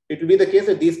it will be the case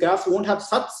that these graphs won't have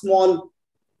such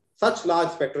large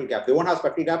spectral gap. They won't have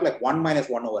spectral gap like 1 minus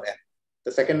 1 over n.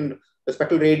 The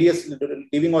spectral radius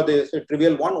leaving or the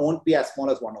trivial one won't be as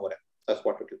small as 1 over n. That's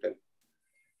what it will tell you.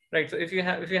 Right. So if you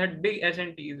had big S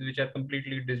and T's which are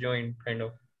completely disjoint kind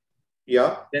of,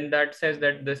 yeah, then that says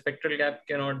that the spectral gap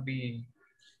cannot be.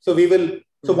 So we will.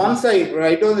 So once I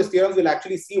write down this theorem, we'll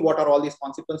actually see what are all these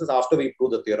consequences after we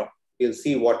prove the theorem. We'll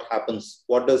see what happens.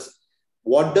 What does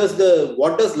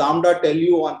lambda tell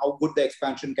you on how good the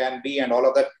expansion can be and all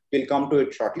of that? We'll come to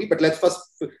it shortly. But let's first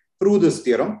prove this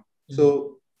theorem.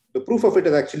 So the proof of it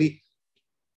is actually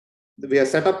we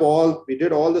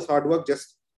did all this hard work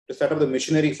just to set up the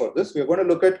machinery for this. We're going to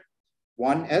look at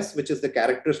 1s, which is the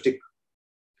characteristic,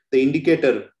 the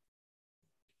indicator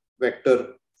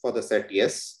vector for the set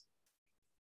S.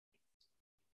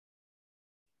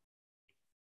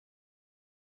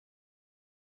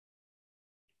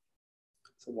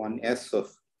 So 1s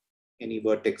of any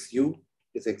vertex u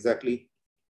is exactly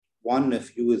 1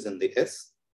 if u is in the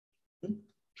S.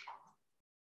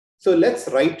 So let's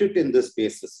write it in this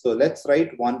basis. So let's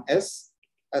write 1s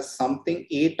as something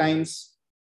a times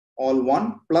all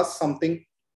 1 plus something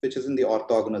which is in the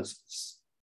orthogonal space.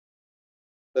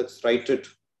 Let's write it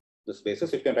this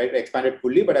basis. You can write expand it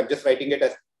fully, but I'm just writing it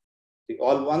as the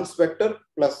all 1s vector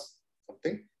plus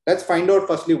something. Let's find out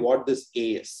firstly what this A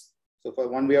is. So for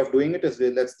one way of doing it is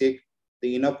let's take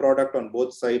the inner product on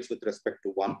both sides with respect to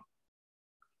 1.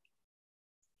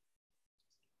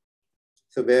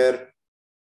 So where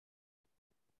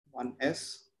 1s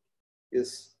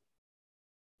is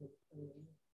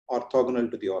orthogonal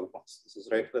to the all 1s. This is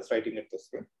right. Let's writing it this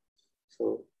way.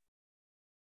 So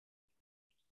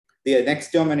the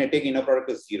next term when I take inner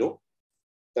product is 0.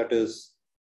 That is,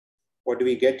 what do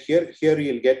we get here? Here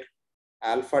you'll get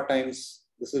alpha times,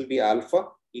 this will be alpha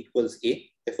equals A.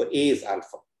 Therefore, A is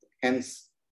alpha.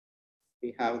 Hence,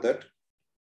 we have that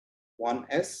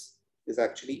 1s is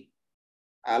actually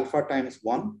alpha times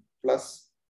 1 plus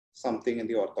something in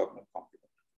the orthogonal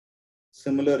complement.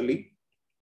 Similarly,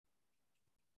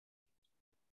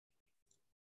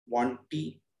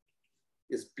 1t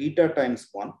is beta times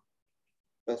 1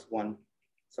 plus 1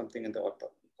 something in the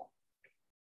orthogonal complement.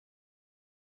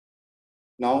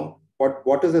 Now,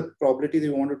 what is the probability that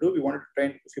we want to do? We want to try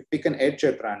and, if you pick an edge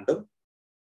at random,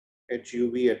 edge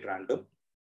UV at random,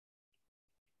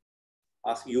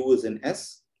 ask U is in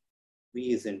S,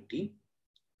 V is in T.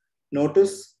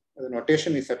 Notice the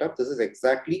notation we set up, this is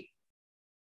exactly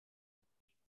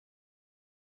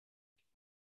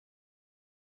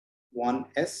one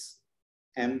S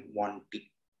M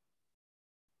 1T.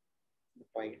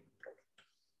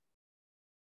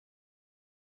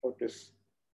 Notice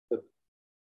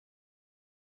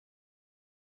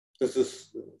this is,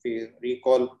 if we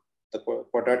recall the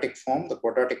quadratic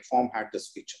form had this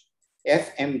feature.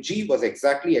 FMG was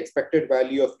exactly expected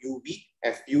value of UV,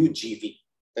 FUGV.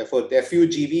 Therefore, the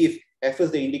FUGV, if F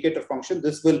is the indicator function,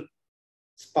 this will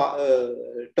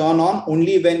turn on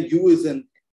only when U is in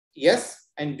S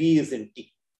and V is in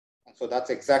T. And so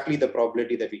that's exactly the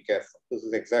probability that we care for. This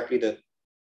is exactly the,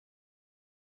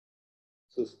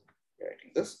 so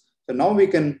writing this. So now we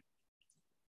can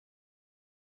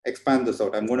expand this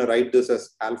out. I'm going to write this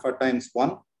as alpha times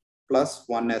 1 plus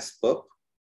 1s perp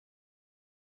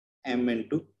m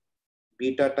into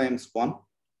beta times 1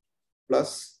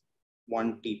 plus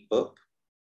 1t perp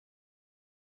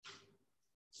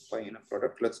by inner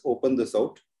product. Let's open this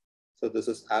out. So this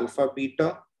is alpha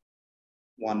beta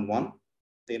 1 1,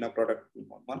 the inner product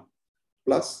 1 1,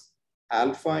 plus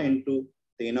alpha into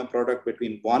the inner product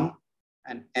between 1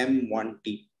 and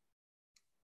m1t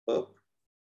perp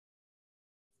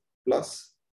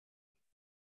plus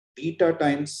beta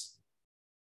times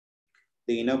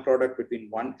the inner product between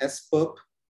 1s perp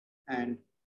and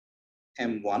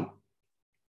m1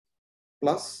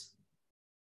 plus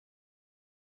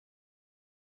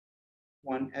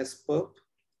 1s perp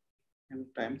m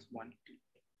times 1t.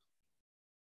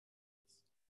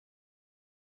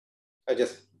 I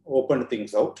just opened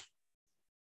things out.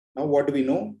 Now what do we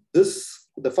know? This,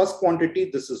 the first quantity,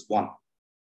 this is 1.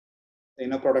 The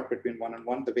inner product between 1 and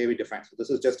 1, the way we define. So this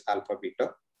is just alpha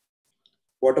beta.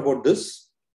 What about this?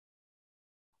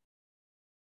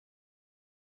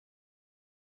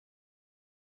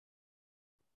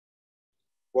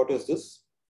 What is this?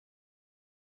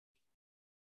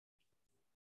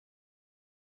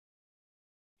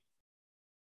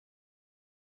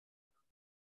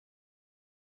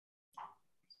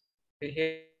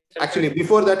 Actually,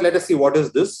 before that, let us see what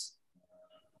is this.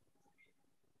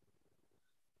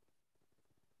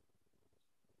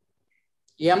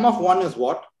 M of 1 is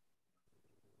what?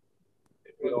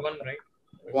 It was 1, right?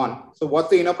 1. So what's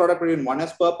the inner product between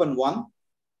 1s perp and 1?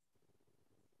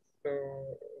 So,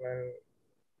 well,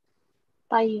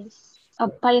 pi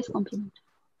s complement.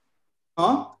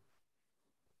 Huh?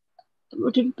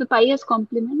 Would it be pi s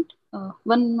complement?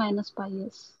 1 minus pi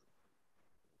s.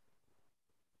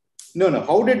 No.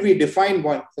 How did we define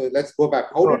 1? So let's go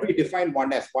back. How did we define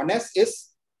 1s? 1s is,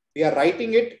 we are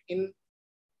writing it in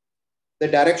the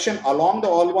direction along the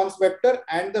all 1s vector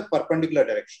and the perpendicular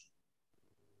direction.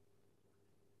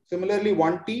 Similarly,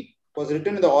 1t was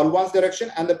written in the all 1s direction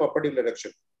and the perpendicular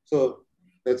direction. So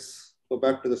let's go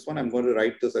back to this one. I'm going to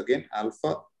write this again.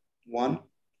 Alpha 1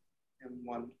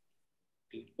 m1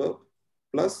 t perp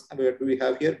plus, and what do we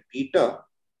have here? Beta.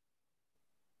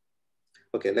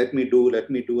 Okay, let me do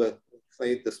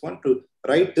this one. To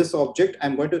write this object,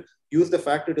 I'm going to use the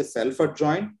fact it is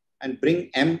self-adjoint and bring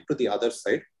m to the other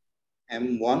side.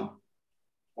 M1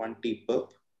 1t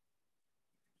perp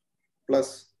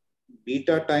plus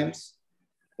beta times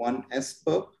 1s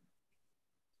perp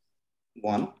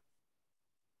 1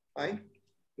 pi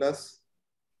plus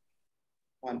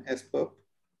 1s perp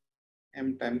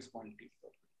m times 1t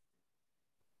perp.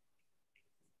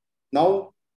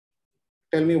 Now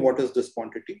tell me what is this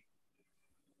quantity?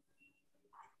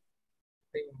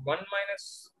 1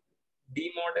 minus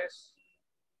d mod s.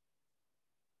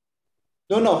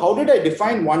 No. How did I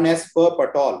define 1s perp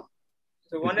at all?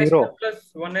 So 1s Zero.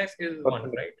 plus 1s is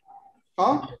 1, right?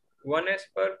 Huh? 1s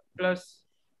perp plus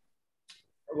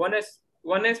 1s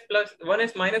minus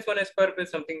 1s perp is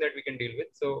something that we can deal with.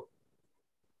 So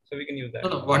we can use that.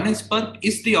 No, 1s perp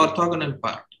is the orthogonal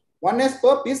part. 1s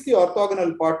perp is the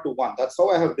orthogonal part to 1. That's how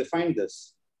I have defined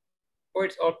this. Oh,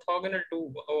 it's orthogonal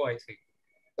to. Oh, I see.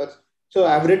 So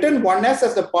I've written 1s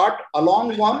as the part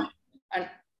along 1 and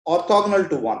orthogonal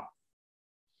to 1.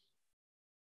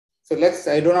 So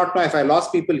I do not know if I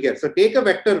lost people here. So take a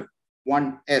vector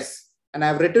 1s and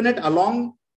I've written it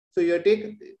along. So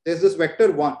there's this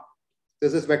vector 1.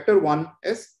 There's this vector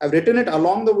 1s. I've written it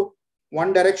along the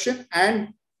one direction,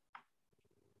 and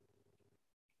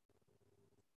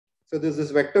so there's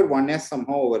this vector 1s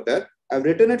somehow over there. I've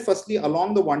written it firstly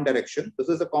along the one direction. This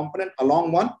is a component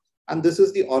along 1, and this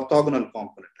is the orthogonal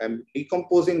component. I'm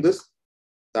decomposing this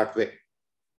that way.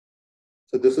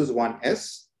 So this is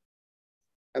 1s.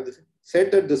 I've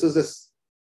said that this is this.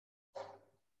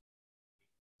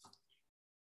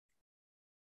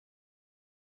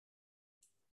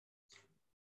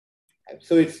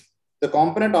 So it's the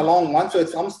component along 1. So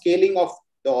it's some scaling of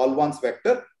the all ones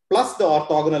vector plus the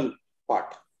orthogonal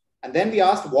part. And then we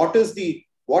asked, what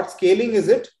scaling is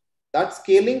it? That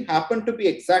scaling happened to be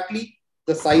exactly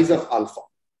the size of alpha,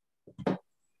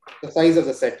 the size of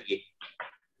the set A.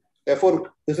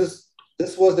 Therefore, this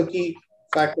was the key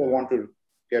fact I want to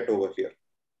get over here.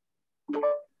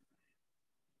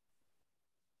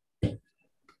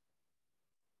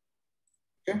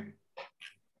 Okay.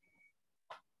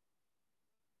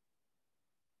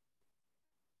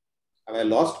 Have I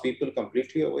lost people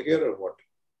completely over here or what?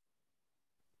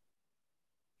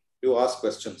 You ask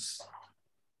questions.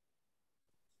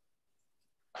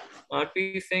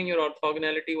 RP is saying your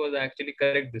orthogonality was actually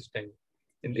correct this time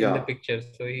in the picture.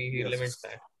 So he limits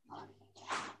that.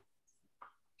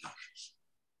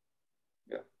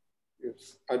 Yeah.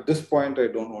 At this point, I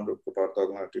don't want to put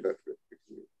orthogonality that way.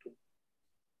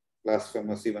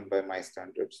 Blasphemous even by my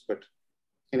standards. But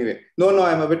anyway, no,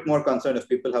 I'm a bit more concerned if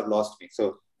people have lost me.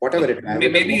 So whatever it may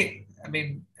be. I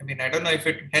mean, I don't know if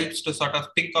it helps to sort of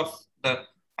think of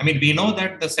we know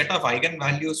that the set of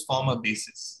eigenvalues form a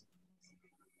basis,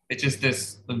 which is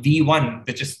this V1,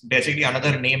 which is basically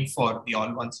another name for the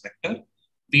all ones vector,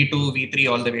 V2,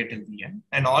 V3, all the way till Vn.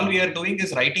 And all we are doing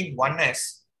is writing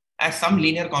 1s as some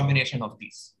linear combination of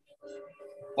these.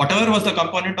 Whatever was the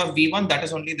component of V1, that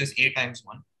is only this A times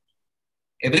 1.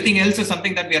 Everything else is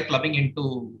something that we are clubbing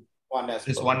into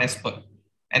 1s per.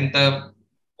 And the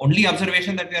only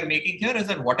observation that we are making here is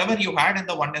that whatever you had in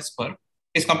the 1s per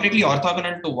is completely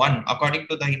orthogonal to 1 according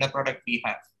to the inner product we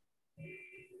have.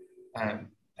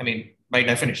 By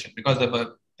definition, because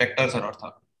the vectors are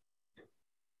orthogonal.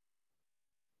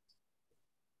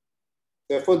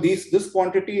 Therefore, this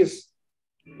quantity is,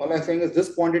 all I'm saying is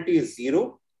this quantity is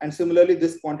 0, and similarly,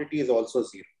 this quantity is also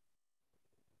 0.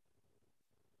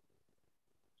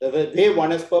 The way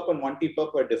 1s perp and 1t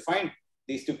perp are defined,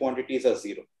 these two quantities are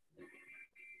 0.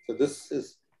 So this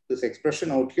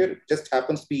expression out here just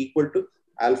happens to be equal to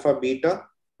alpha beta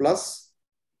plus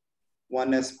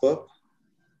 1s perp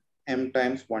m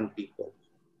times 1t perp.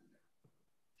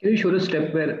 Can you show the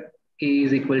step where A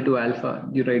is equal to alpha?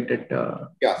 You write it.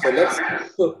 Yeah,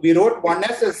 so we wrote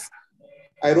 1s as,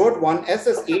 I wrote 1s as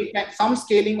A, some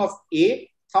scaling of A,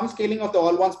 some scaling of the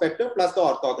all one vector plus the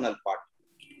orthogonal part.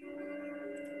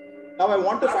 Now I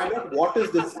want to find out what is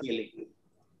this scaling.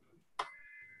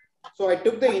 So I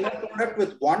took the inner product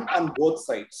with 1 on both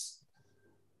sides.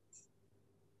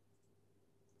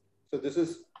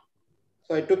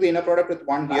 So I took the inner product with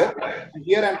 1 here. And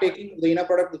here I'm taking the inner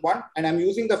product with 1, and I'm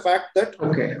using the fact that.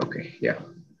 Okay, yeah.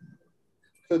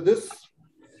 So this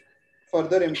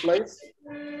further implies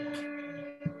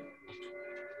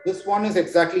this one is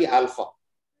exactly alpha.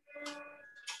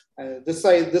 This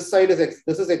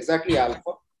is exactly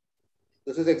alpha.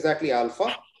 This is exactly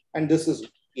alpha, and this is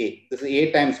A. This is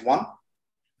A times 1.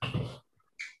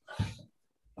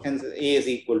 Hence, A is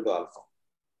equal to alpha.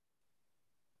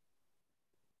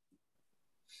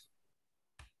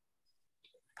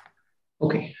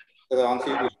 Okay. Does that answer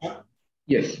your question?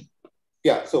 Yes.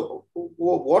 Yeah. So,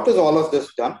 what is all of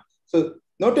this done? So,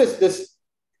 notice this.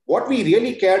 What we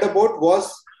really cared about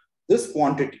was this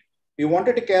quantity. We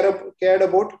wanted to cared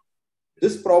about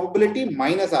this probability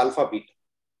minus alpha beta.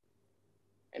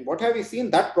 And what have we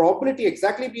seen? That probability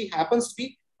exactly happens to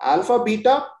be alpha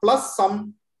beta plus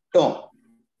some term.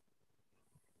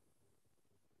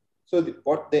 So the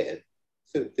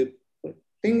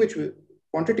thing which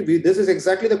quantity v, this is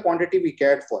exactly the quantity we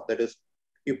cared for. That is,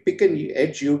 you pick an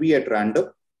edge uv at random,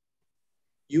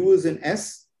 u is in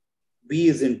S, v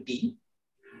is in T,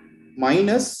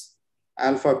 minus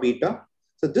alpha beta.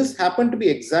 So this happened to be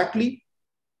exactly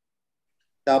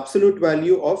the absolute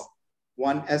value of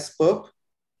 1 S perp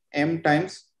m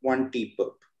times 1 T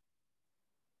perp.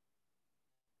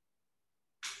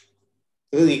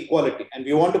 This is equality, and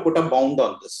we want to put a bound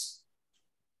on this.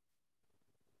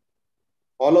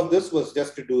 All of this was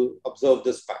just to observe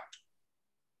this fact.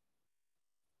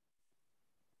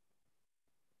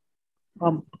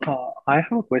 I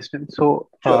have a question. So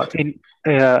Sure. in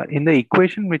the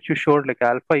equation which you showed, like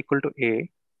alpha equal to A.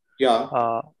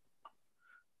 Yeah.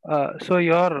 So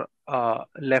your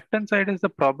left hand side is the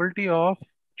probability of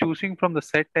choosing from the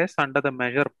set S under the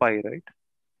measure pi, right?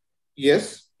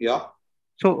 Yes. Yeah.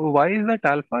 So why is that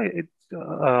alpha? It's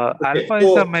Okay. alpha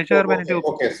is the measure when you.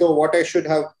 Okay. So what I should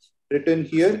have written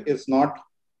here is not.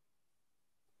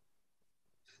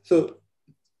 So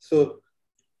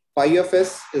pi of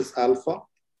S is alpha,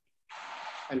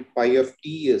 and pi of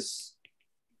T is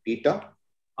beta.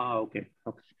 Okay.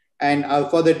 Okay. And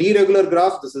for the d-regular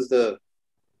graph, this is the.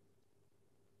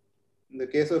 In the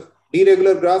case of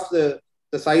d-regular graph, the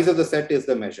size of the set is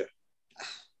the measure.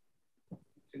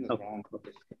 Okay. Wrong.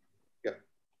 Yeah,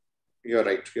 you're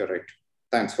right. You're right.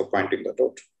 Thanks for pointing that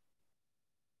out.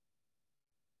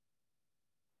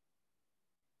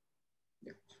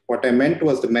 Yeah. What I meant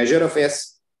was the measure of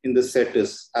S in this set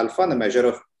is alpha, and the measure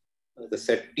of the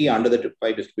set T under the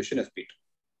pi distribution is beta.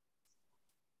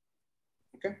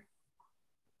 Okay.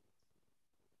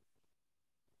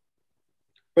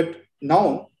 But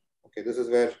now, okay, this is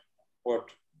where what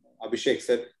Abhishek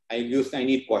said, I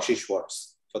need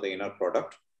Cauchy-Schwarz for the inner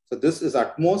product. So this is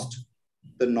at most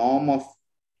the norm of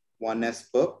 1S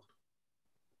perp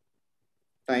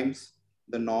times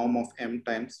the norm of M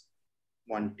times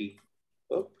 1T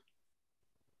perp.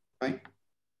 Fine.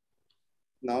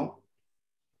 Now,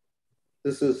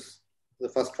 this is the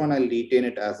first one, I'll retain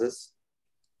it as is.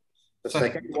 The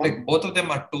second one, like both of them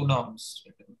are two norms,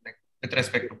 like with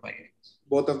respect to pi.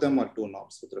 Both of them are two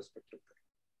norms with respect to pi.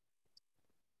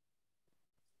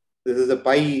 This is the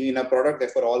pi inner product,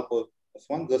 therefore all plus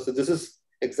one. So this is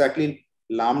exactly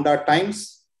lambda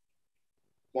times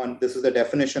 1. This is the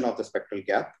definition of the spectral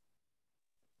gap.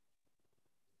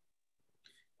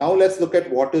 Now let's look at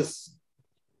what is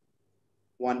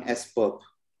 1S perp.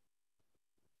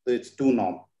 So it's 2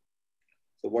 norm.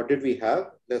 So what did we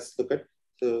have? Let's look at.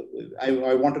 So I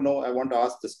want to know, I want to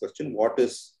ask this question. What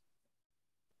is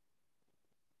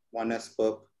 1S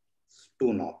perp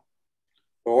 2 norm?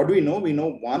 So what do we know? We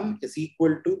know 1 is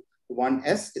equal to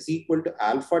 1S is equal to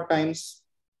alpha times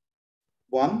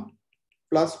 1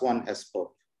 plus 1S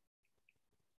perp.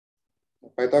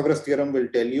 Pythagoras theorem will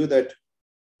tell you that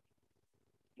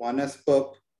 1S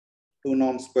perp 2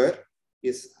 norm square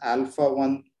is alpha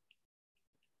 1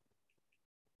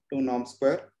 2 norm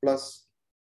square plus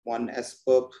 1S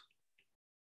perp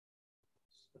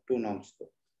 2 norm square.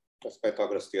 That's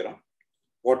Pythagoras theorem.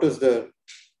 What is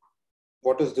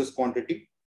this quantity?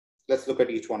 Let's look at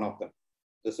each one of them.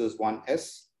 This is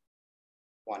 1S.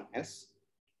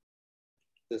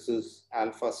 This is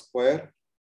alpha square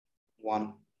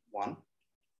 1, 1.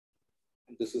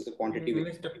 And this is the quantity. You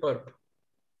missed a perp.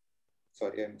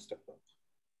 Sorry, I missed a perp.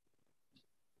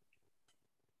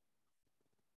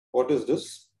 What is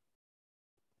this?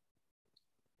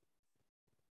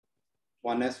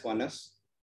 1S.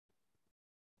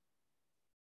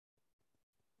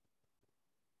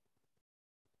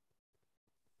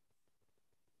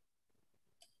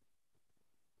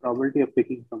 Probability of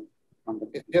picking from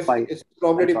the pi. It's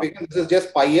probability picking. This is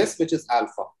just pi S, which is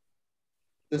alpha.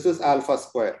 This is alpha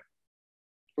square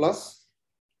plus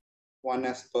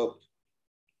 1S perp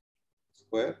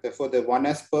square. Therefore, the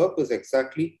 1S perp is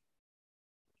exactly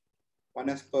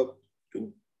 1S perp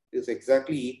 2 is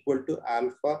exactly equal to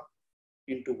alpha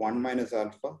into 1 minus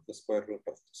alpha, the square root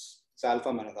of this. It's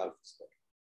alpha minus alpha square.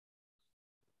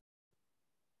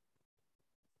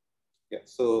 Yeah,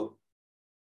 so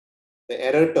the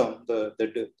error term, the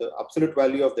absolute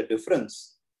value of the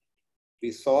difference,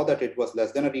 we saw that it was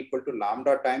less than or equal to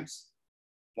lambda times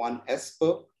 1S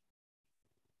perp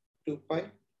 2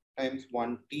 pi times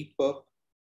 1T perp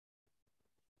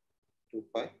 2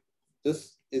 pi.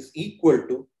 This is equal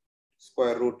to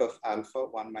square root of alpha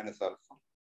 1 minus alpha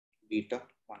beta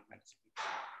 1 minus beta.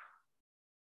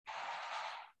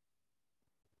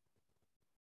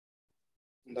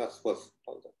 And that was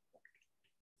all that.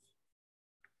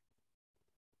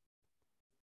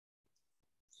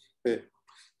 Okay.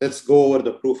 Let's go over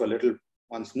the proof a little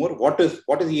once more. What is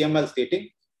EML stating?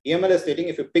 EML is stating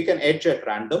if you pick an edge at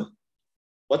random,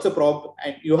 What's the problem?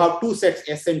 And you have two sets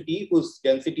S and T whose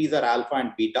densities are alpha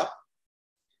and beta.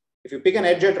 If you pick an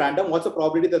edge at random, what's the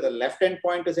probability that the left end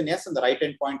point is in S and the right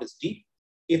end point is T?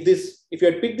 If you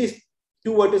had picked these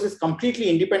two vertices completely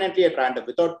independently at random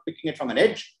without picking it from an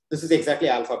edge, this is exactly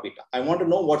alpha beta. I want to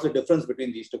know what's the difference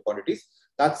between these two quantities.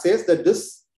 That says that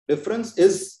this difference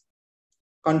is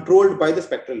controlled by the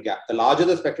spectral gap. The larger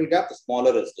the spectral gap, the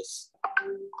smaller is this.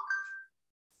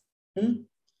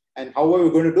 And how are we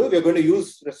going to do? We're going to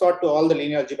resort to all the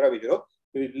linear algebra we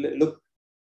know.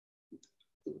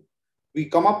 We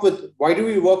come up with, why do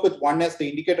we work with 1s, the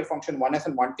indicator function 1s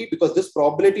and 1t? Because this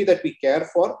probability that we care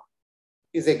for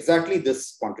is exactly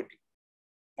this quantity,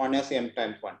 1s m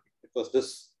times 1t. Because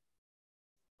this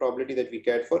probability that we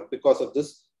cared for, because of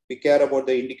this, we care about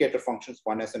the indicator functions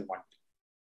 1s and 1t.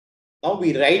 Now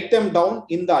we write them down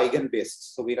in the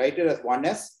eigenbasis. So we write it as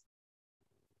 1s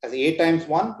as a times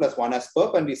 1 plus 1s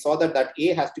perp, and we saw that that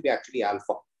a has to be actually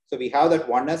alpha. So we have that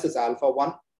 1s is alpha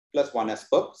 1 plus 1s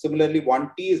perp. Similarly,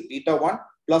 1t is beta 1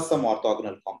 plus some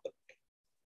orthogonal component.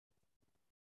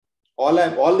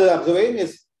 All the observing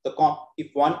is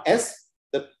if 1s,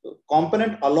 the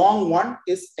component along 1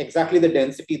 is exactly the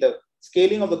density. The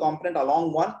scaling of the component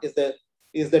along 1 is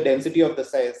the density of the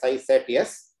size set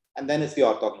S, and then it's the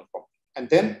orthogonal component. And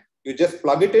then you just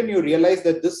plug it in, you realize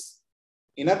that this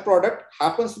inner product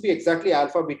happens to be exactly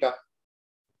alpha beta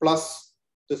plus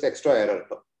this extra error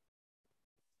term.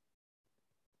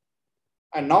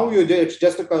 And now it's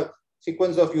just a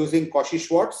sequence of using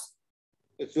Cauchy-Schwarz.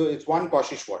 It's one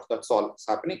Cauchy-Schwarz, that's all that's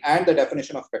happening, and the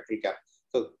definition of spectral gap.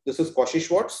 So this is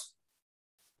Cauchy-Schwarz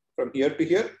from here to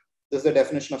here. This is the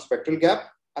definition of spectral gap.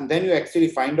 And then you actually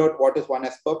find out what is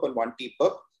 1s perp and 1t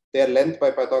perp. Their length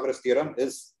by Pythagoras theorem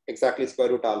is exactly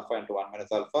square root alpha into 1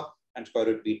 minus alpha and square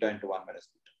root beta into 1 minus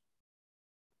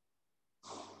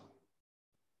beta.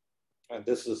 And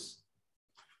this is,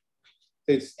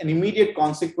 it's an immediate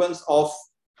consequence of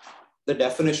the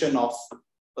definition of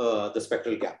the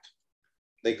spectral gap,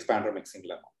 the expander mixing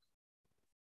lemma.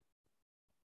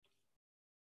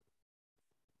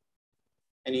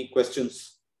 Any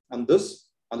questions on this,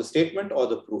 on the statement or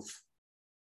the proof?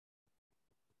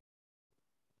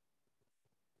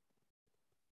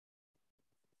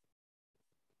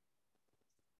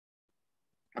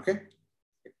 Okay,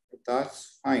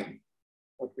 that's fine.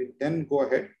 But we then go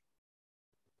ahead.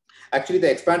 Actually, the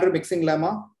expander mixing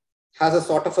lemma has a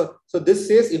sort of a, so this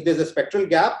says if there's a spectral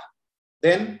gap,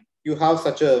 then you have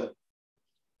such a,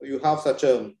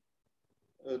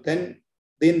 then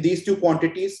these two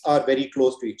quantities are very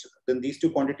close to each other. Then these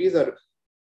two quantities are,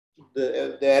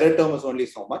 the error term is only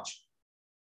so much.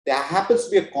 There happens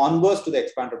to be a converse to the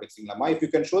expander mixing lemma. If you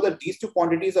can show that these two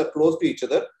quantities are close to each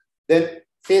other, then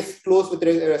say close with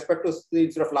respect to,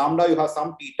 instead of lambda, you have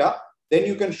some theta, then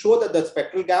you can show that the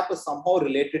spectral gap is somehow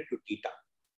related to theta.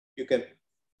 You can,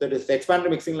 that is, the expander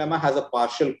mixing lemma has a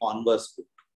partial converse to it.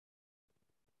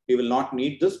 We will not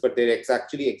need this, but there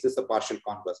actually exists a partial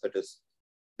converse. That is,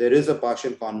 there is a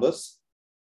partial converse.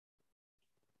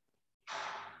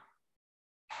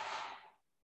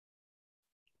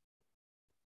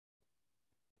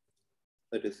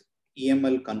 That is,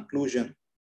 EML conclusion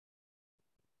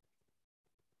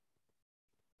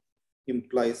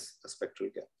implies a spectral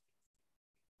gap.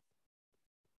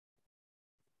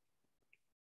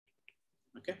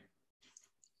 Okay.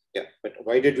 Yeah, but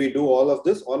why did we do all of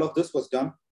this? All of this was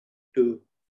done to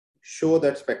show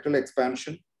that spectral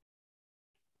expansion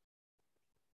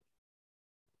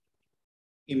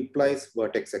implies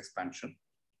vertex expansion.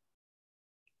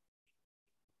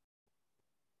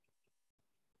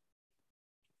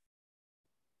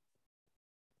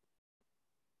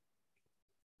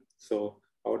 So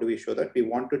how do we show that? We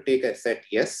want to take a set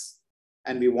S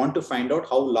and we want to find out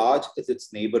how large is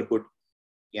its neighborhood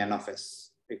N of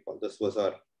S. Recall this was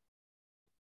our,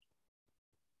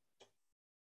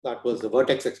 that was the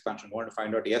vertex expansion. We want to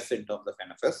find out S in terms of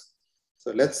N of S.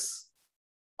 So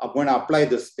I'm going to apply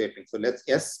this statement. So let's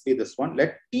S be this one.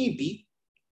 Let T be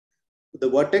the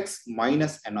vertex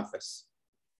minus N of S.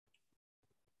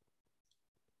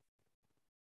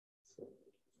 So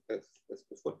that's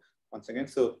before. Once again,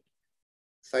 so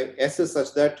S is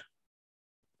such that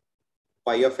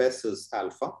pi of S is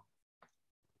alpha.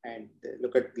 And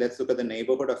let's look at the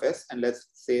neighborhood of S, and let's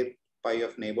say pi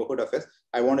of neighborhood of S.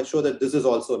 I want to show that this is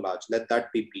also large. Let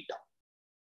that be beta.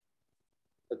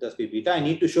 Let that be beta. I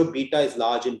need to show beta is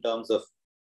large in terms of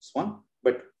this one,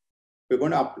 but we're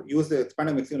going to use the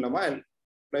expander mixing lemma. I'll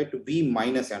apply to B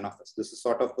minus N of S. This is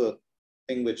sort of the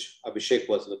thing which Abhishek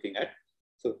was looking at.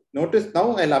 So notice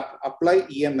now I'll apply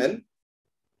EML.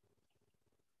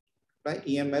 Apply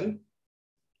EML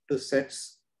to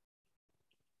sets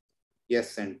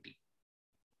S and T.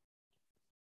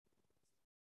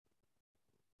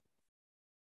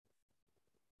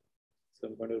 So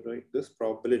I'm going to write this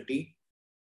probability.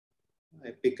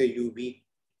 I pick a UV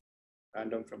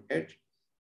random from head.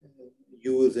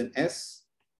 U is in S,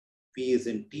 P is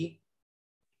in T,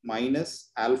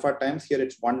 minus alpha times, here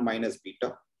it's 1 minus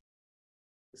beta.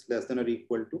 It's less than or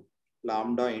equal to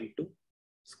lambda into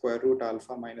square root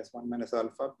alpha minus 1 minus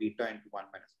alpha, beta into 1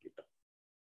 minus beta.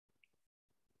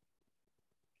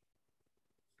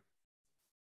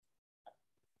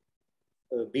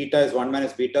 Beta is 1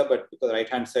 minus beta, but because the right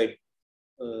hand side,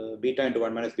 beta into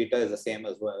 1 minus beta is the same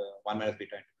as 1 minus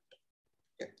beta into beta.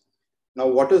 Okay. Now,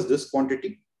 what is this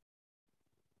quantity?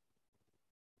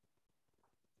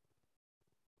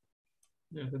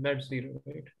 Yeah, so that's 0,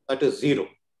 right? That is 0,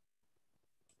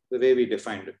 the way we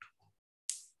defined it.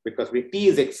 Because T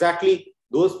is exactly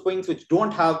those points which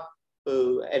don't have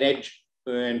an edge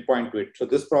and point to it. So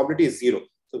this probability is 0.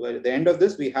 So by the end of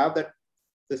this, we have that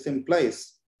this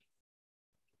implies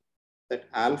that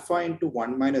alpha into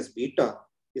 1 minus beta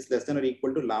is less than or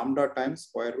equal to lambda times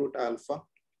square root alpha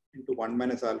into 1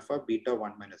 minus alpha, beta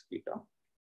 1 minus beta,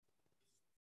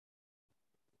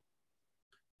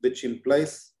 which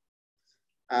implies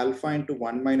alpha into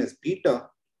 1 minus beta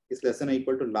is less than or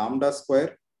equal to lambda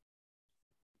square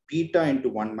beta into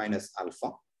 1 minus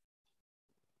alpha.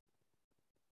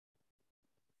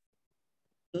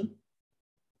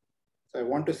 So I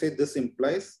want to say this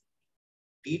implies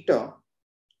beta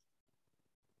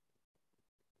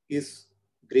is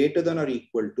greater than or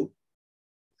equal to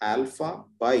alpha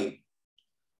by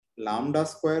lambda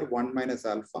square 1 minus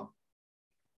alpha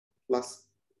plus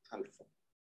alpha.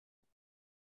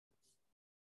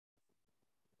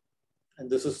 And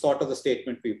this is sort of the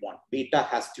statement we want. Beta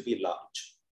has to be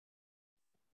large.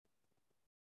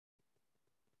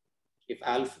 If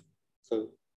alpha, so,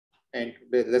 and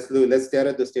let's stare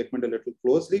at the statement a little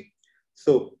closely.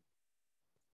 So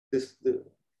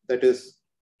that is,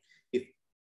 if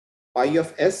pi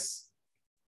of S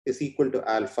is equal to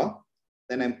alpha,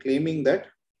 then I'm claiming that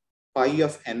pi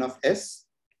of n of S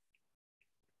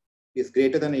is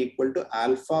greater than or equal to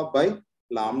alpha by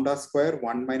lambda square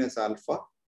 1 minus alpha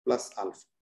plus alpha.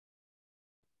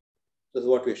 This is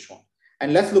what we've shown.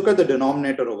 And let's look at the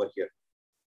denominator over here.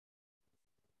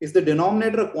 Is the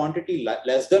denominator a quantity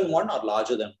less than 1 or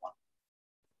larger than 1?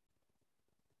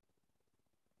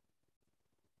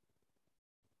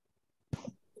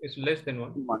 It's less than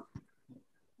 1.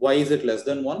 Why is it less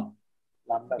than 1?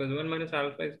 Because 1 minus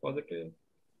alpha is positive.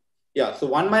 Yeah, so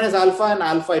 1 minus alpha and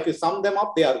alpha, if you sum them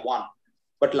up, they are 1.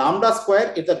 But lambda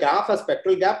square, if the graph has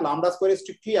spectral gap, lambda square is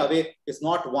strictly away, it's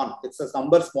not 1. It's a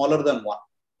number smaller than 1.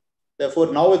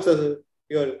 Therefore, now it's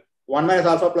your 1 minus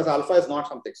alpha plus alpha is not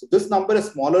something. So this number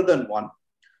is smaller than 1.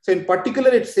 So in particular,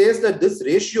 it says that this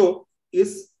ratio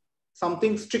is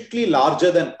something strictly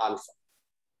larger than alpha.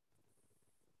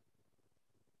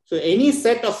 So any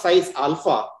set of size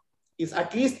alpha is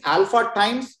at least alpha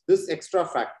times this extra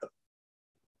factor.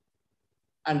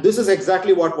 And this is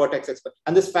exactly what vertex expects.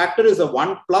 And this factor is a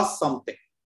 1 plus something.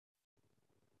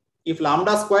 If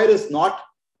lambda square is not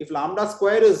 1,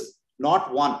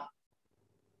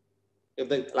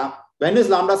 when is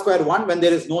lambda square 1? When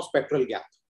there is no spectral gap.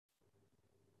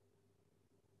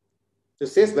 So it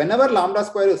says whenever lambda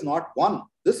square is not 1,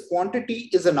 this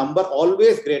quantity is a number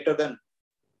always greater than,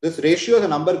 this ratio is a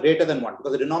number greater than 1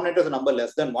 because the denominator is a number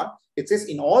less than 1. It says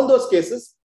in all those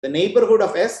cases, the neighborhood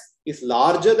of S is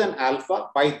larger than alpha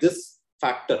by this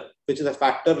factor, which is a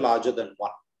factor larger than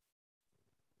 1.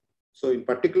 So in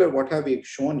particular, what have we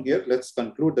shown here? Let's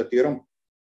conclude the theorem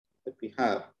that we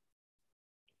have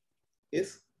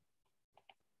is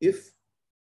if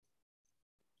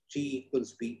G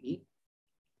equals BE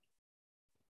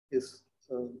is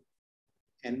an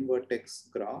n vertex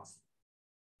graph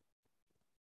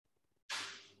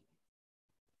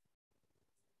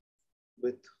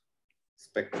with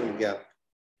spectral gap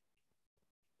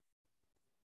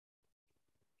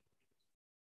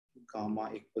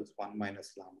gamma equals 1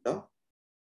 minus lambda,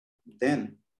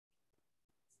 then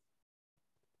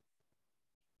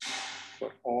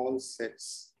for all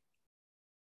sets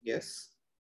yes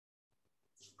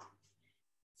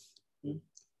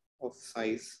of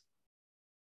size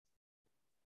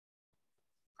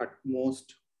at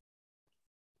most,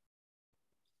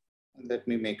 and let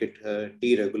me make it a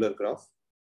T regular graph.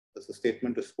 This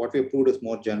statement is what we proved is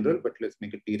more general, but let's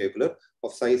make it T regular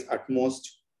of size at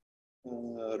most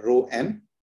rho n.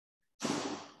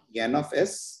 N of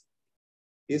S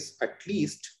is at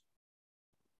least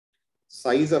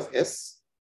size of S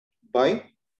by,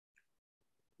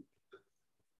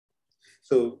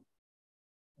 so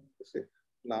say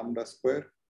lambda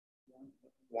square 1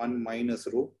 1 minus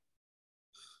rho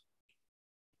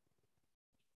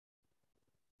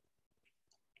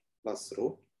plus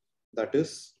rho. That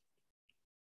is,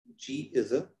 G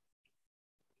is a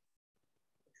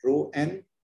rho n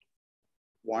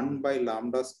 1 by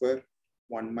lambda square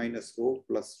 1 minus rho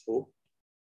plus rho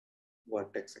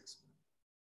vertex expand.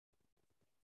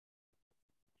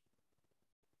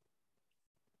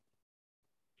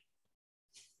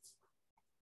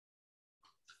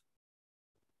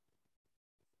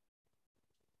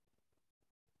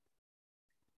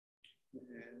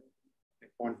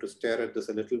 I want to stare at this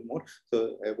a little more.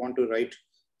 So I want to write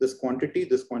this quantity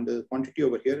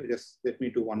over here. Just let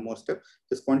me do one more step.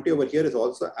 This quantity over here is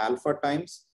also alpha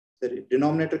times, the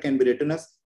denominator can be written as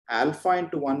alpha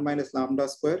into 1 minus lambda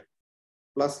square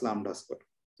plus lambda square.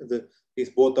 So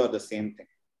these both are the same thing.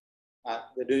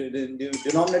 The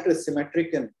denominator is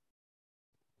symmetric, and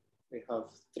we have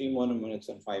 3 more minutes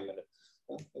and 5 minutes.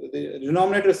 The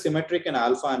denominator is symmetric in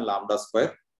alpha and lambda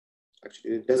square.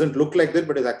 Actually, it doesn't look like that,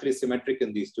 but it's actually symmetric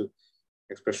in these two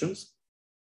expressions.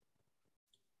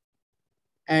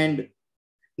 And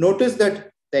notice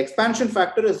that the expansion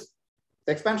factor,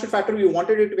 we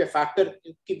wanted it to be a factor.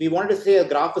 We wanted to say a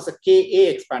graph is a Ka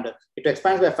expander. It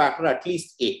expands by a factor at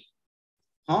least A.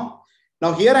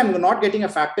 Now here I'm not getting a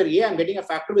factor A, I'm getting a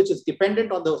factor which is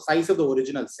dependent on the size of the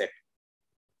original set.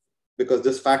 Because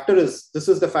this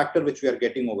is the factor which we are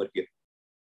getting over here.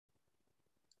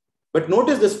 But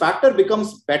notice this factor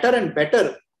becomes better and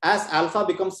better as alpha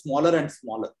becomes smaller and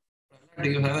smaller. Do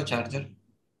you have a charger?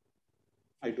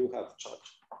 I do have a charger.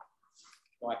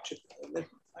 No, actually,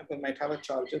 I might have a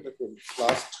charger that will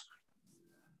last.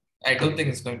 I don't think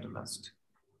it's going to last.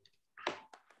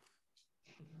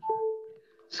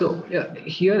 So yeah,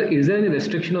 here is there any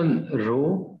restriction on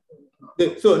rho?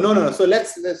 So no.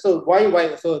 So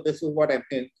why? So this is what I'm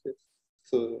saying.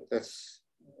 So that's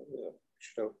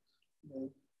should have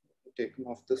taken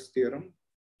off this theorem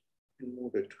and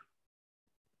moved it.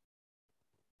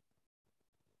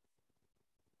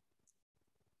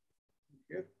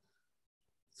 Here.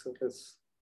 So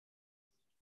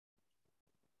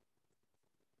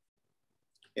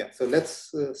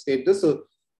let's state this. So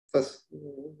first,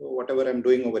 whatever I'm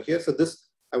doing over here. So this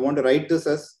I want to write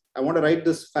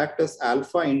this fact as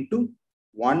alpha into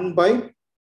 1 by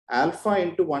alpha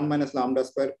into 1 minus lambda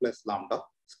square plus lambda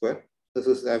square. This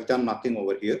is, I've done nothing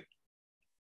over here.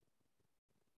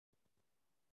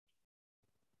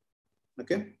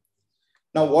 Okay.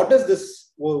 Now, what is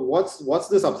this? What's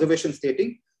this observation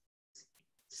stating?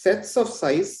 Sets of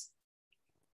size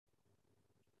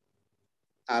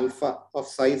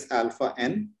alpha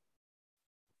n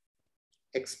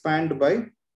expand by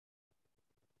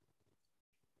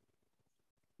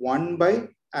 1 by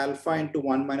alpha into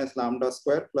 1 minus lambda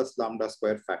square plus lambda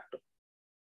square factor.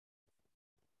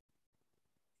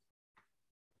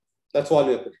 That's all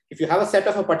we have. If you have a set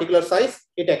of a particular size,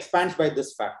 it expands by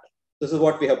this factor. This is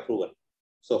what we have proven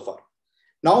so far.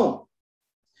 Now,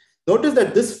 notice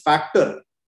that this factor,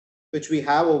 which we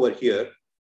have over here,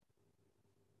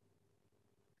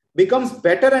 becomes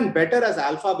better and better as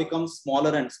alpha becomes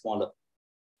smaller and smaller.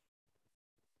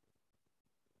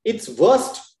 It's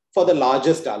worst for the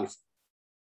largest alpha.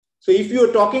 So if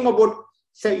you're talking about,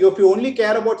 say, if you only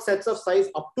care about sets of size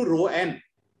up to rho n,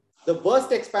 the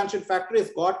worst expansion factor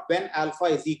is got when alpha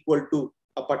is equal to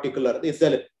a particular, it's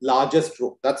the largest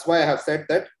rho. That's why I have said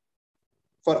that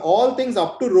for all things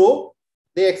up to rho,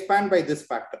 they expand by this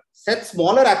factor. Sets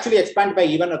smaller actually expand by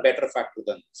even a better factor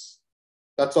than this.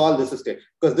 That's all this is stated.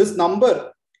 Because this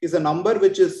number is a number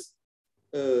which is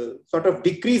sort of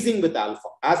decreasing with alpha.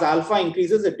 As alpha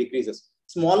increases, it decreases.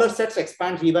 Smaller sets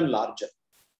expand even larger.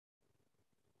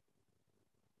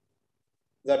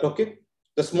 Is that okay?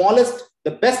 The smallest,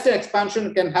 the best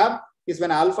expansion can have is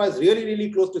when alpha is really,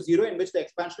 really close to 0, in which the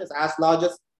expansion is as large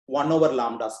as 1 over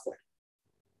lambda square.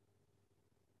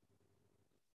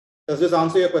 Does this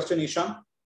answer your question, Ishan?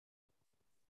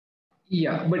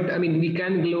 Yeah, but I mean, we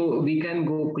can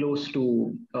go close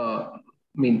to,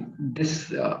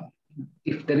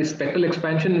 if there is spectral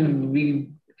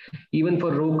expansion, even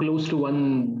for rho close to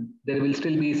 1, there will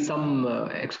still be some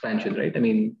expansion, right? I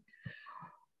mean,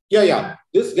 yeah.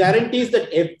 This guarantees that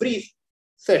every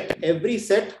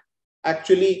set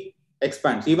actually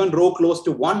expands. Even rho close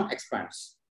to 1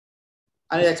 expands.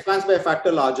 And it expands by a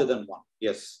factor larger than 1.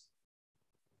 Yes.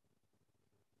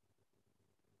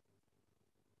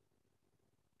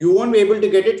 You won't be able to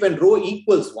get it when rho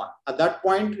equals 1. At that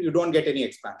point, you don't get any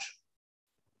expansion.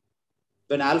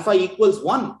 When alpha equals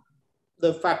 1,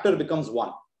 the factor becomes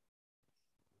 1.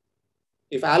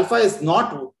 If alpha is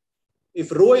not,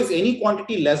 if rho is any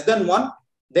quantity less than 1,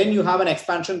 then you have an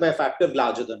expansion by a factor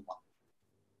larger than 1.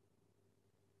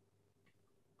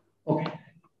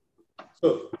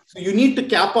 So you need to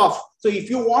cap off. So if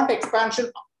you want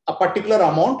expansion, a particular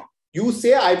amount, you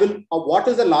say, I will, what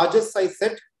is the largest size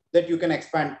set that you can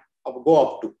expand, go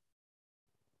up to?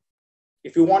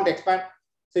 If you want expand,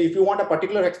 so if you want a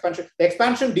particular expansion, the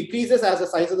expansion decreases as the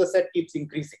size of the set keeps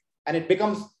increasing. And it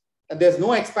becomes, and there's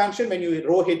no expansion when your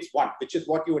row hits 1, which is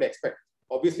what you would expect.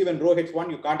 Obviously, when row hits 1,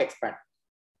 you can't expand.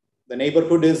 The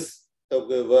neighborhood is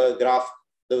the graph,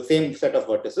 the same set of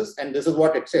vertices. And this is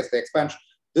what it says, the expansion.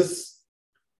 This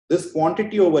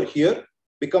quantity over here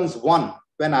becomes 1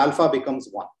 when alpha becomes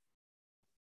 1.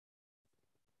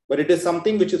 But it is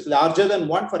something which is larger than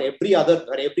 1 for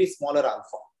every smaller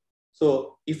alpha.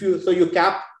 So if you, so you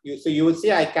will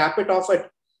say, I cap it off at,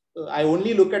 I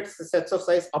only look at sets of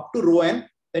size up to row n,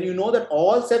 then you know that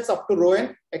all sets up to row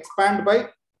n expand by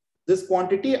this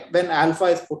quantity when alpha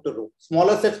is put to row.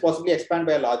 Smaller sets possibly expand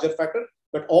by a larger factor,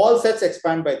 but all sets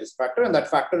expand by this factor, and that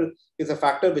factor is a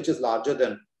factor which is larger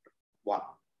than 1.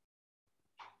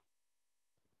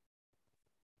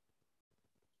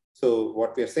 So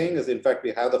what we are saying is, in fact,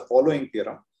 we have the following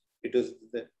theorem. It is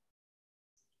that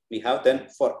we have then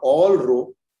for all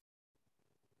row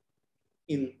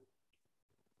in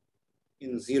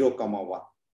 0, 1,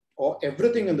 or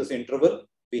everything in this interval,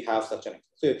 we have such an.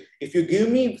 So if you give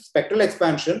me spectral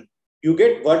expansion, you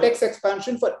get vertex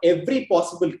expansion for every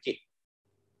possible k.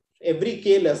 Every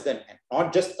k less than n,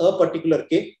 not just a particular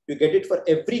k, you get it for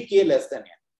every k less than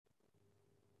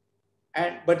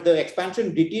n. But the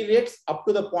expansion deteriorates up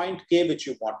to the point k which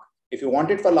you want. If you want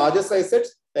it for larger size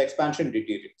sets, the expansion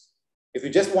deteriorates. If you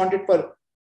just want it for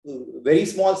very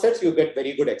small sets, you get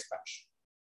very good expansion.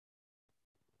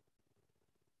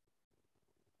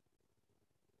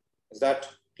 Is that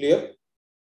clear?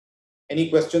 Any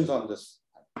questions on this?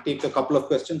 I'll take a couple of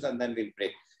questions and then we'll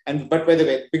break. But by the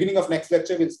way, beginning of next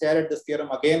lecture, we'll stare at this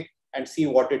theorem again and see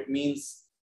what it means.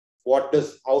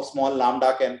 How small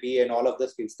lambda can be and all of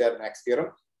this, we'll stare at next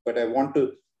theorem. But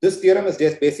this theorem is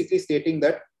just basically stating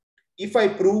that if I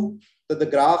prove that the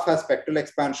graph has spectral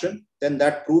expansion, then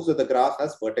that proves that the graph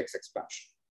has vertex expansion,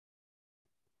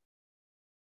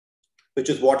 which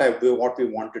is what we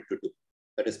wanted to do.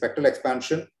 That is, spectral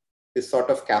expansion is sort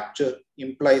of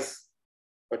implies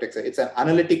vertex. It's an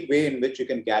analytic way in which you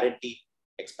can guarantee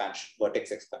expansion,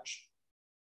 vertex expansion.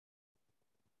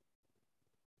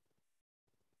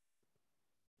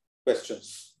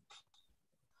 Questions?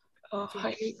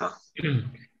 Hi.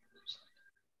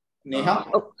 Neha?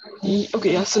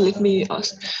 Okay, yeah, so let me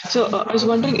ask. So I was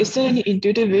wondering, is there any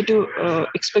intuitive way to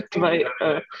expect why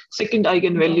second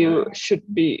eigenvalue should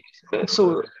be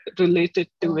so related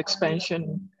to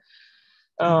expansion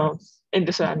in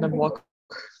this random walk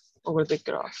over the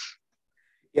graph?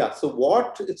 Yeah, so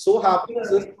what it so happens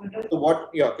is,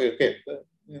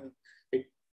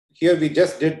 here we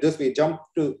just did this, we jumped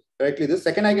to directly this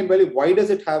second eigenvalue. Why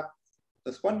does it have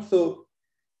this one? So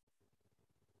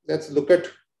let's look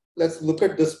at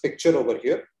this picture over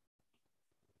here.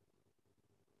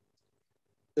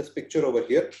 This picture over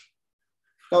here.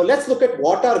 Now let's look at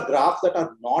what are graphs that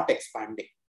are not expanding.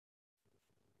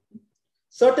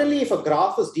 Certainly, if a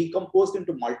graph is decomposed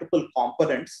into multiple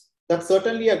components, that's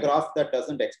certainly a graph that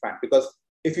doesn't expand. Because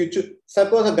if you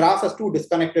suppose a graph has 2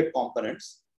 disconnected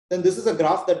components, then this is a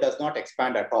graph that does not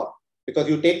expand at all. Because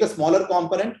you take the smaller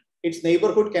component, its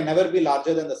neighborhood can never be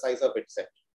larger than the size of its set.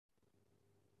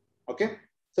 Okay.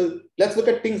 So let's look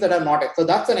at things that are not. So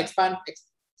that's an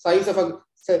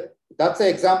that's an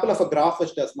example of a graph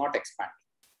which does not expand.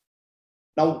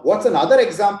 Now, what's another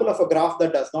example of a graph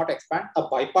that does not expand? A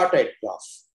bipartite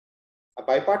graph. A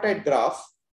bipartite graph,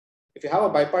 if you have a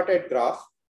bipartite graph,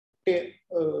 then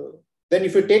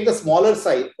if you take the smaller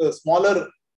side, you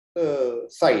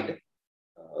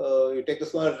take the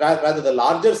smaller, rather the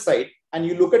larger side, and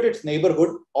you look at its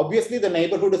neighborhood, obviously the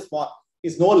neighborhood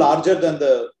is no larger than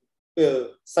the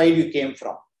side you came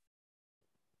from.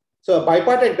 So a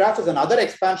bipartite graph is another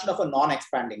expansion of a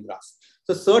non-expanding graph.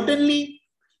 So certainly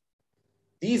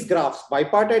these graphs,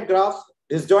 bipartite graphs,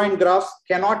 disjoint graphs,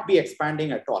 cannot be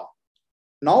expanding at all.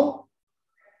 Now,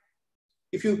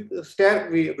 if you stare,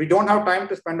 we don't have time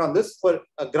to spend on this. For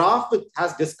a graph which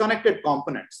has disconnected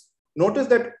components, notice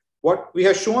that what we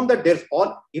have shown that there's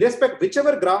irrespective,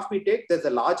 whichever graph we take, there's the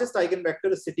largest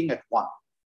eigenvector is sitting at 1.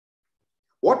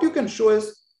 What you can show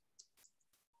is,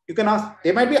 you can ask,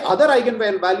 there might be other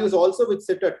eigenvalues also which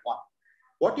sit at 1.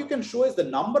 What you can show is the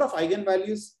number of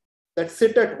eigenvalues that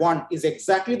sit at 1 is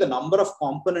exactly the number of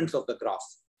components of the graph.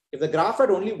 If the graph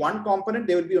had only 1 component,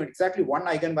 there will be exactly 1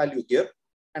 eigenvalue here,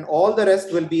 and all the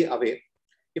rest will be away.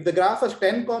 If the graph has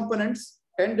 10 components,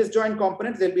 10 disjoint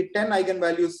components, there will be 10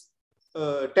 eigenvalues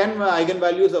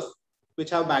of which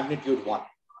have magnitude 1.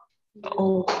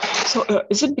 Oh, so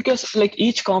is it because like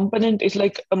each component is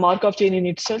like a Markov chain in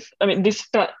itself? I mean, the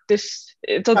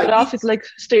graph is like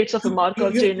states of a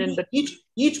Markov chain, and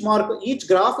each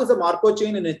graph is a Markov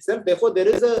chain in itself. Therefore, there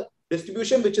is a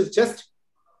distribution which is just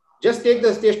take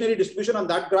the stationary distribution on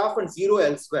that graph and zero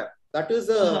elsewhere. That is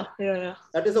a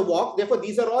that is a walk. Therefore,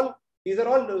 these are all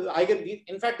eigen.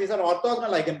 In fact, these are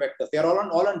orthogonal eigenvectors. They are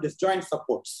all on disjoint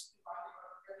supports.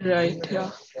 Right.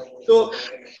 Yeah. So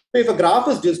if a graph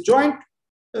is disjoint,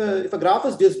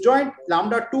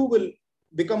 lambda 2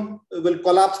 will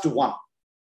collapse to 1.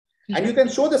 And you can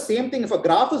show the same thing. If a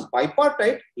graph is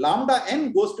bipartite, lambda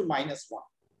n goes to -1.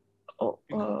 Oh.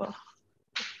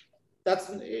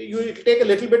 You will take a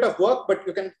little bit of work, but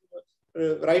you can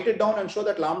write it down and show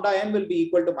that lambda n will be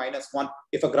equal to -1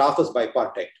 if a graph is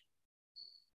bipartite.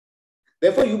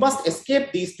 Therefore, you must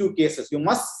escape these two cases. You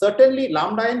must certainly,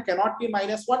 lambda n cannot be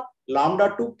 -1,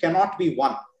 lambda 2 cannot be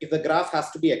 1 if the graph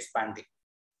has to be expanding.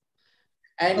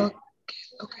 And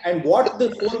what the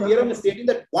whole theorem is stating,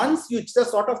 that once you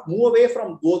just sort of move away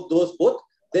from those both,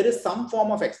 there is some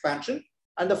form of expansion.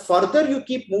 And the further you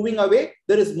keep moving away,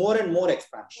 there is more and more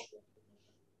expansion.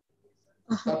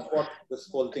 That's what this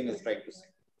whole thing is trying to say.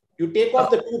 You take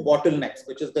off the two bottlenecks,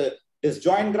 which is the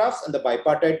disjoint graphs and the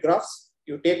bipartite graphs.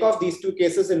 You take off these two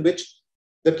cases in which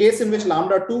the case in which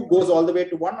lambda 2 goes all the way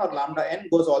to 1 or lambda n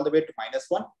goes all the way to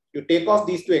 -1. You take off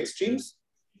these two extremes.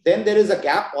 Then there is a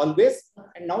gap always.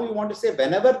 And now you want to say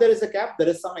whenever there is a gap, there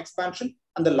is some expansion.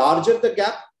 And the larger the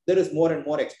gap, there is more and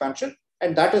more expansion.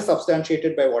 And that is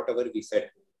substantiated by whatever we said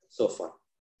so far.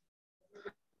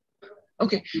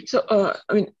 Okay, so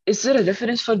I mean, is there a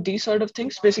reference for these sort of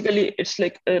things? Basically, it's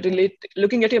like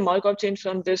looking at a Markov chain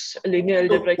from this linear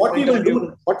algebraic point of view.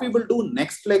 What we will do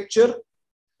next lecture,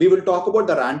 we will talk about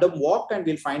the random walk, and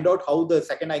we'll find out how the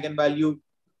second eigenvalue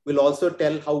will also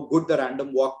tell how good the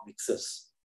random walk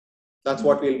mixes. That's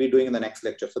what we'll be doing in the next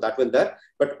lecture. So that will there.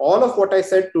 But all of what I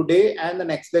said today and the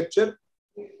next lecture,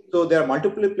 so there are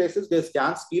multiple places. There's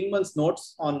Jan Spielman's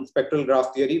notes on spectral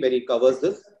graph theory where he covers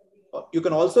this. You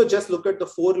can also just look at the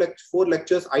four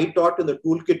lectures I taught in the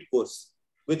toolkit course,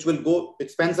 which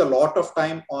spends a lot of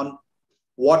time on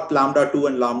what lambda 2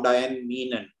 and lambda n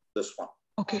mean in this one.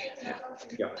 Okay.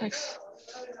 Yeah. Thanks.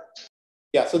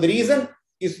 Yeah. So the reason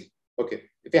is, okay,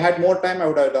 if I had more time, I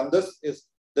would have done this, is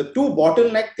the two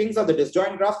bottleneck things are the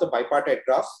disjoint graphs, the bipartite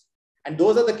graphs. And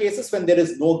those are the cases when there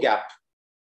is no gap.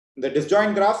 The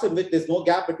disjoint graphs in which there's no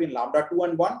gap between lambda 2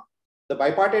 and 1. The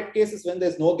bipartite case is when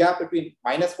there's no gap between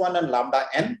 -1 and lambda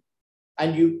n.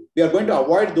 And we are going to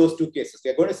avoid those two cases.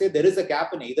 We are going to say there is a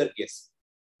gap in either case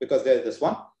because there is this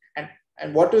one.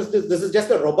 And what is this? This is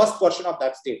just a robust version of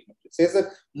that statement. It says that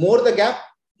more the gap,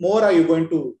 more are you going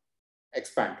to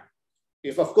expand.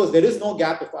 If, of course, there is no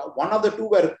gap, if one of the two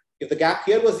were, if the gap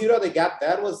here was 0, the gap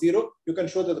there was 0, you can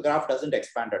show that the graph doesn't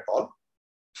expand at all.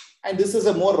 And this is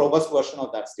a more robust version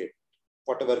of that statement,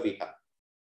 whatever we have.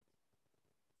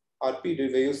 RP,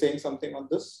 were you saying something on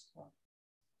this?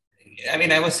 I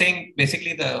mean, I was saying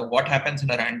basically what happens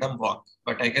in a random walk,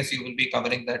 but I guess you will be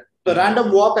covering that. The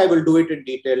random walk, I will do it in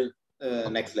detail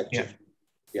next lecture.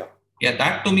 Yeah,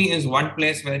 that to me is one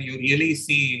place where you really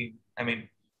see, I mean,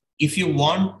 if you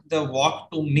want the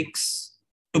walk to mix,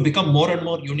 to become more and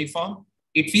more uniform,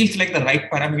 it feels like the right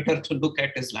parameter to look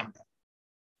at is lambda,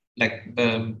 like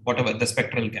the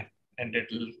spectral gap, and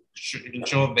it'll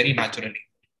show up very naturally.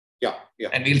 Yeah.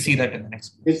 And we'll see that in the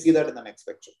next. We'll see that in the next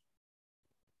lecture.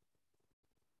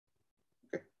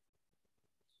 Okay.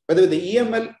 By the way, the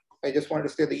EML, I just wanted to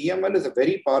say the EML is a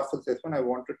very powerful statement. I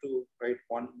wanted to write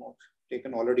one more,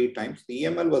 taken already times. The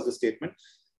EML was the statement.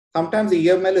 Sometimes the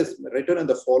EML is written in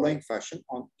the following fashion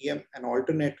on an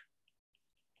alternate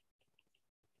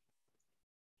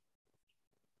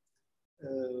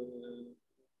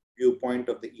viewpoint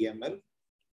of the EML.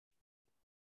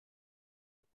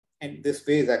 And this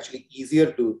way is actually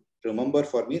easier to remember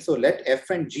for me. So let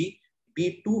f and g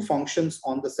be two functions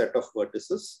on the set of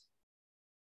vertices.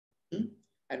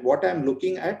 And what I'm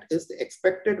looking at is the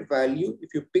expected value.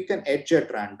 If you pick an edge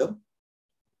at random,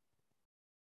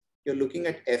 you're looking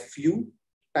at fu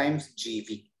times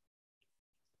gv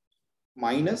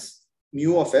minus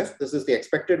mu of f. This is the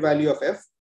expected value of f,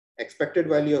 expected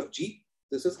value of g.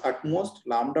 This is at most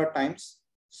lambda times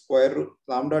square root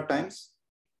lambda times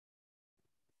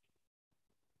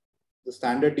the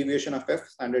standard deviation of f,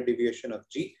 standard deviation of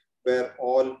g, where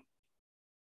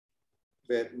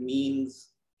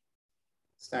means,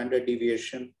 standard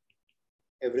deviation,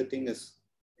 everything is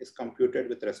computed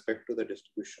with respect to the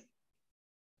distribution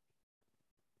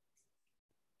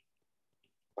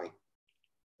phi.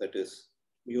 That is,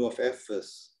 mu of f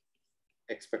is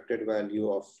expected value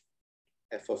of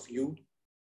f of u,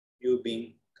 u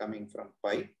being coming from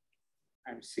pi,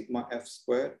 and sigma f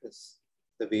square is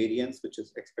the variance, which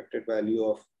is expected value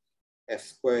of f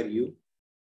square u,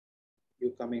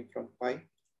 u coming from pi,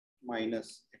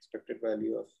 minus expected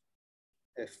value of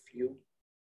fu,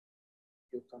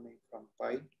 u coming from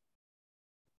pi,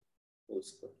 whole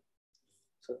square.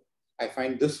 So I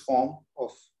find this form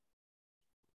of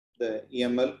the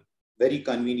EML very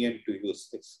convenient to use.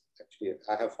 It's actually,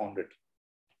 I have found it.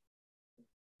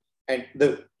 And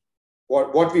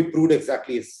what we proved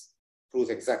exactly proves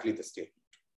exactly the statement.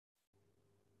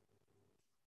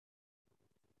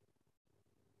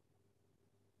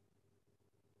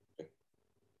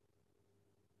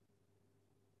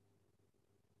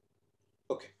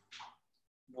 Okay.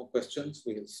 No questions,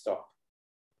 we will stop.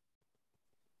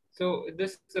 So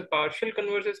this the partial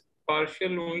converse is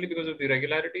partial only because of the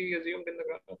regularity assumed in the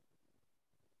graph?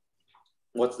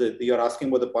 What's you're asking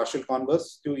about the partial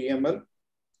converse to EML?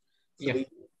 So yeah.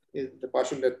 The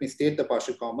partial, let me state the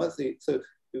partial converse. So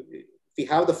if we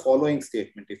have the following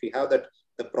statement, if we have that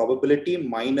the probability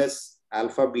minus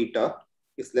alpha beta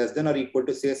is less than or equal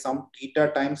to, say, some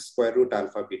theta times square root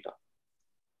alpha beta,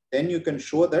 then you can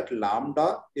show that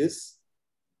lambda is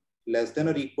less than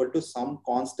or equal to some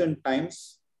constant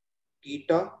times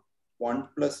theta 1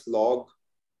 plus log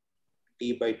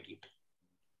d by theta.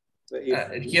 So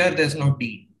here there's no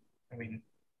d. I mean,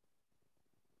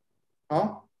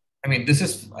 huh? I mean, this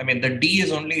is, I mean, the d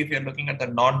is only if you're looking at the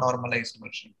non-normalized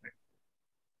version, right?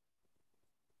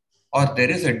 Or there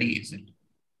is a d, is it?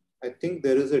 I think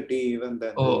there is a d even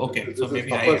then. Oh, okay. So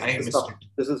maybe I missed it.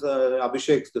 This is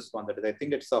Abhishek's, this one. That is, I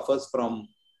think it suffers from.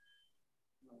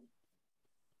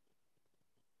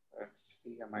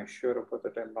 Am I sure about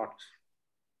that? I'm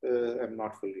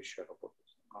not fully sure about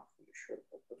this. I'm not fully sure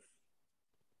about this.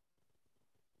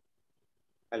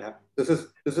 I'll have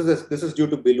this is due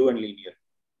to Billu and linear,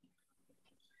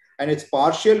 and it's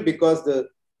partial because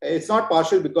it's not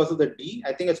partial because of the d.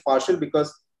 I think it's partial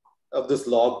because of this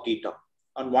log theta.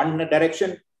 On one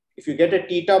direction, if you get a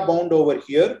theta bound over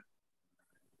here,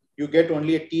 you get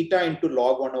only a theta into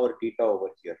log 1 over theta over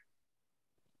here.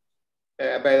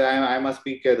 But I must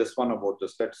speak this one about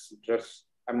this. That's just,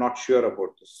 I'm not sure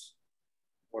about this.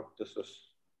 What this is.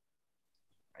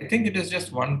 I think it is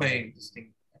just 1 by this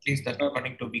thing. At least that's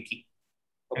according to Wiki.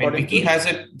 I mean, Wiki has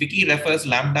it. Wiki refers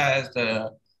lambda as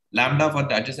the lambda for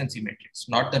the adjacency matrix,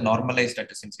 not the normalized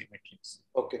adjacency matrix.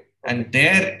 Okay. And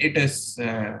there it is.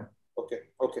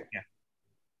 Okay. Yeah.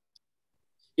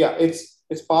 Yeah,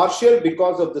 it's partial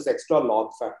because of this extra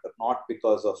log factor, not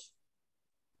because of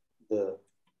the.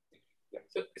 Yeah.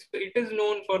 So it is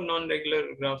known for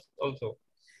non-regular graphs also.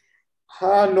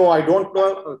 No, I don't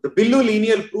know. The Billu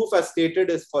linear proof as stated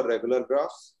is for regular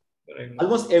graphs.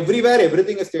 Almost everywhere,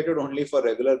 everything is stated only for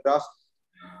regular graphs.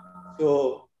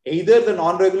 So either the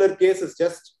non-regular case is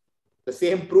just the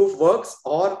same proof works,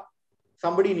 or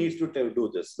somebody needs to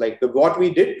do this. Like what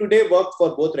we did today worked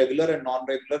for both regular and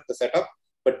non-regular, the setup,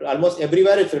 but almost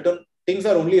everywhere it's written, things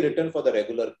are only written for the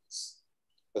regular case.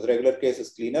 Because the regular case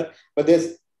is cleaner. But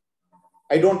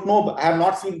I don't know, I have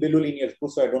not seen Billu linear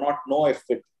proof, so I do not know if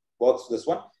it works this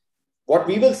one. What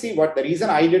we will see, the reason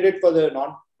I did it for the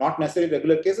not necessarily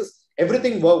regular cases,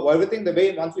 everything the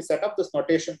way once we set up this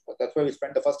notation, that's why we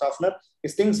spent the first half an hour,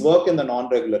 is things work in the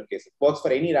non-regular case. It works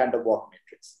for any random walk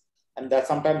matrix. And that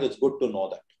sometimes it's good to know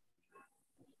that.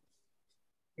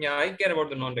 Yeah, I care about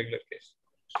the non-regular case.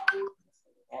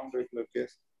 Non-regular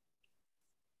case.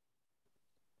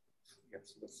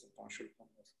 Yes, that's the partial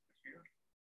converse here.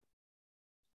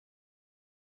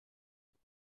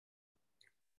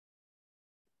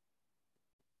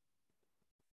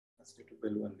 Let's get to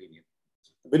Billu and linear.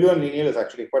 Billu and linear is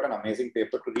actually quite an amazing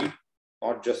paper to read,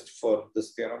 not just for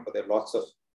this theorem, but there are lots of,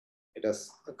 it has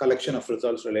a collection of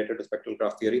results related to spectral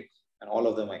graph theory, and all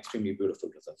of them are extremely beautiful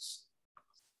results.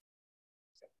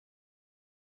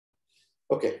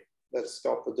 Okay, let's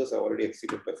stop with this. I already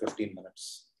exceeded by 15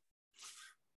 minutes.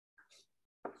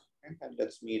 And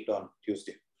let's meet on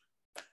Tuesday.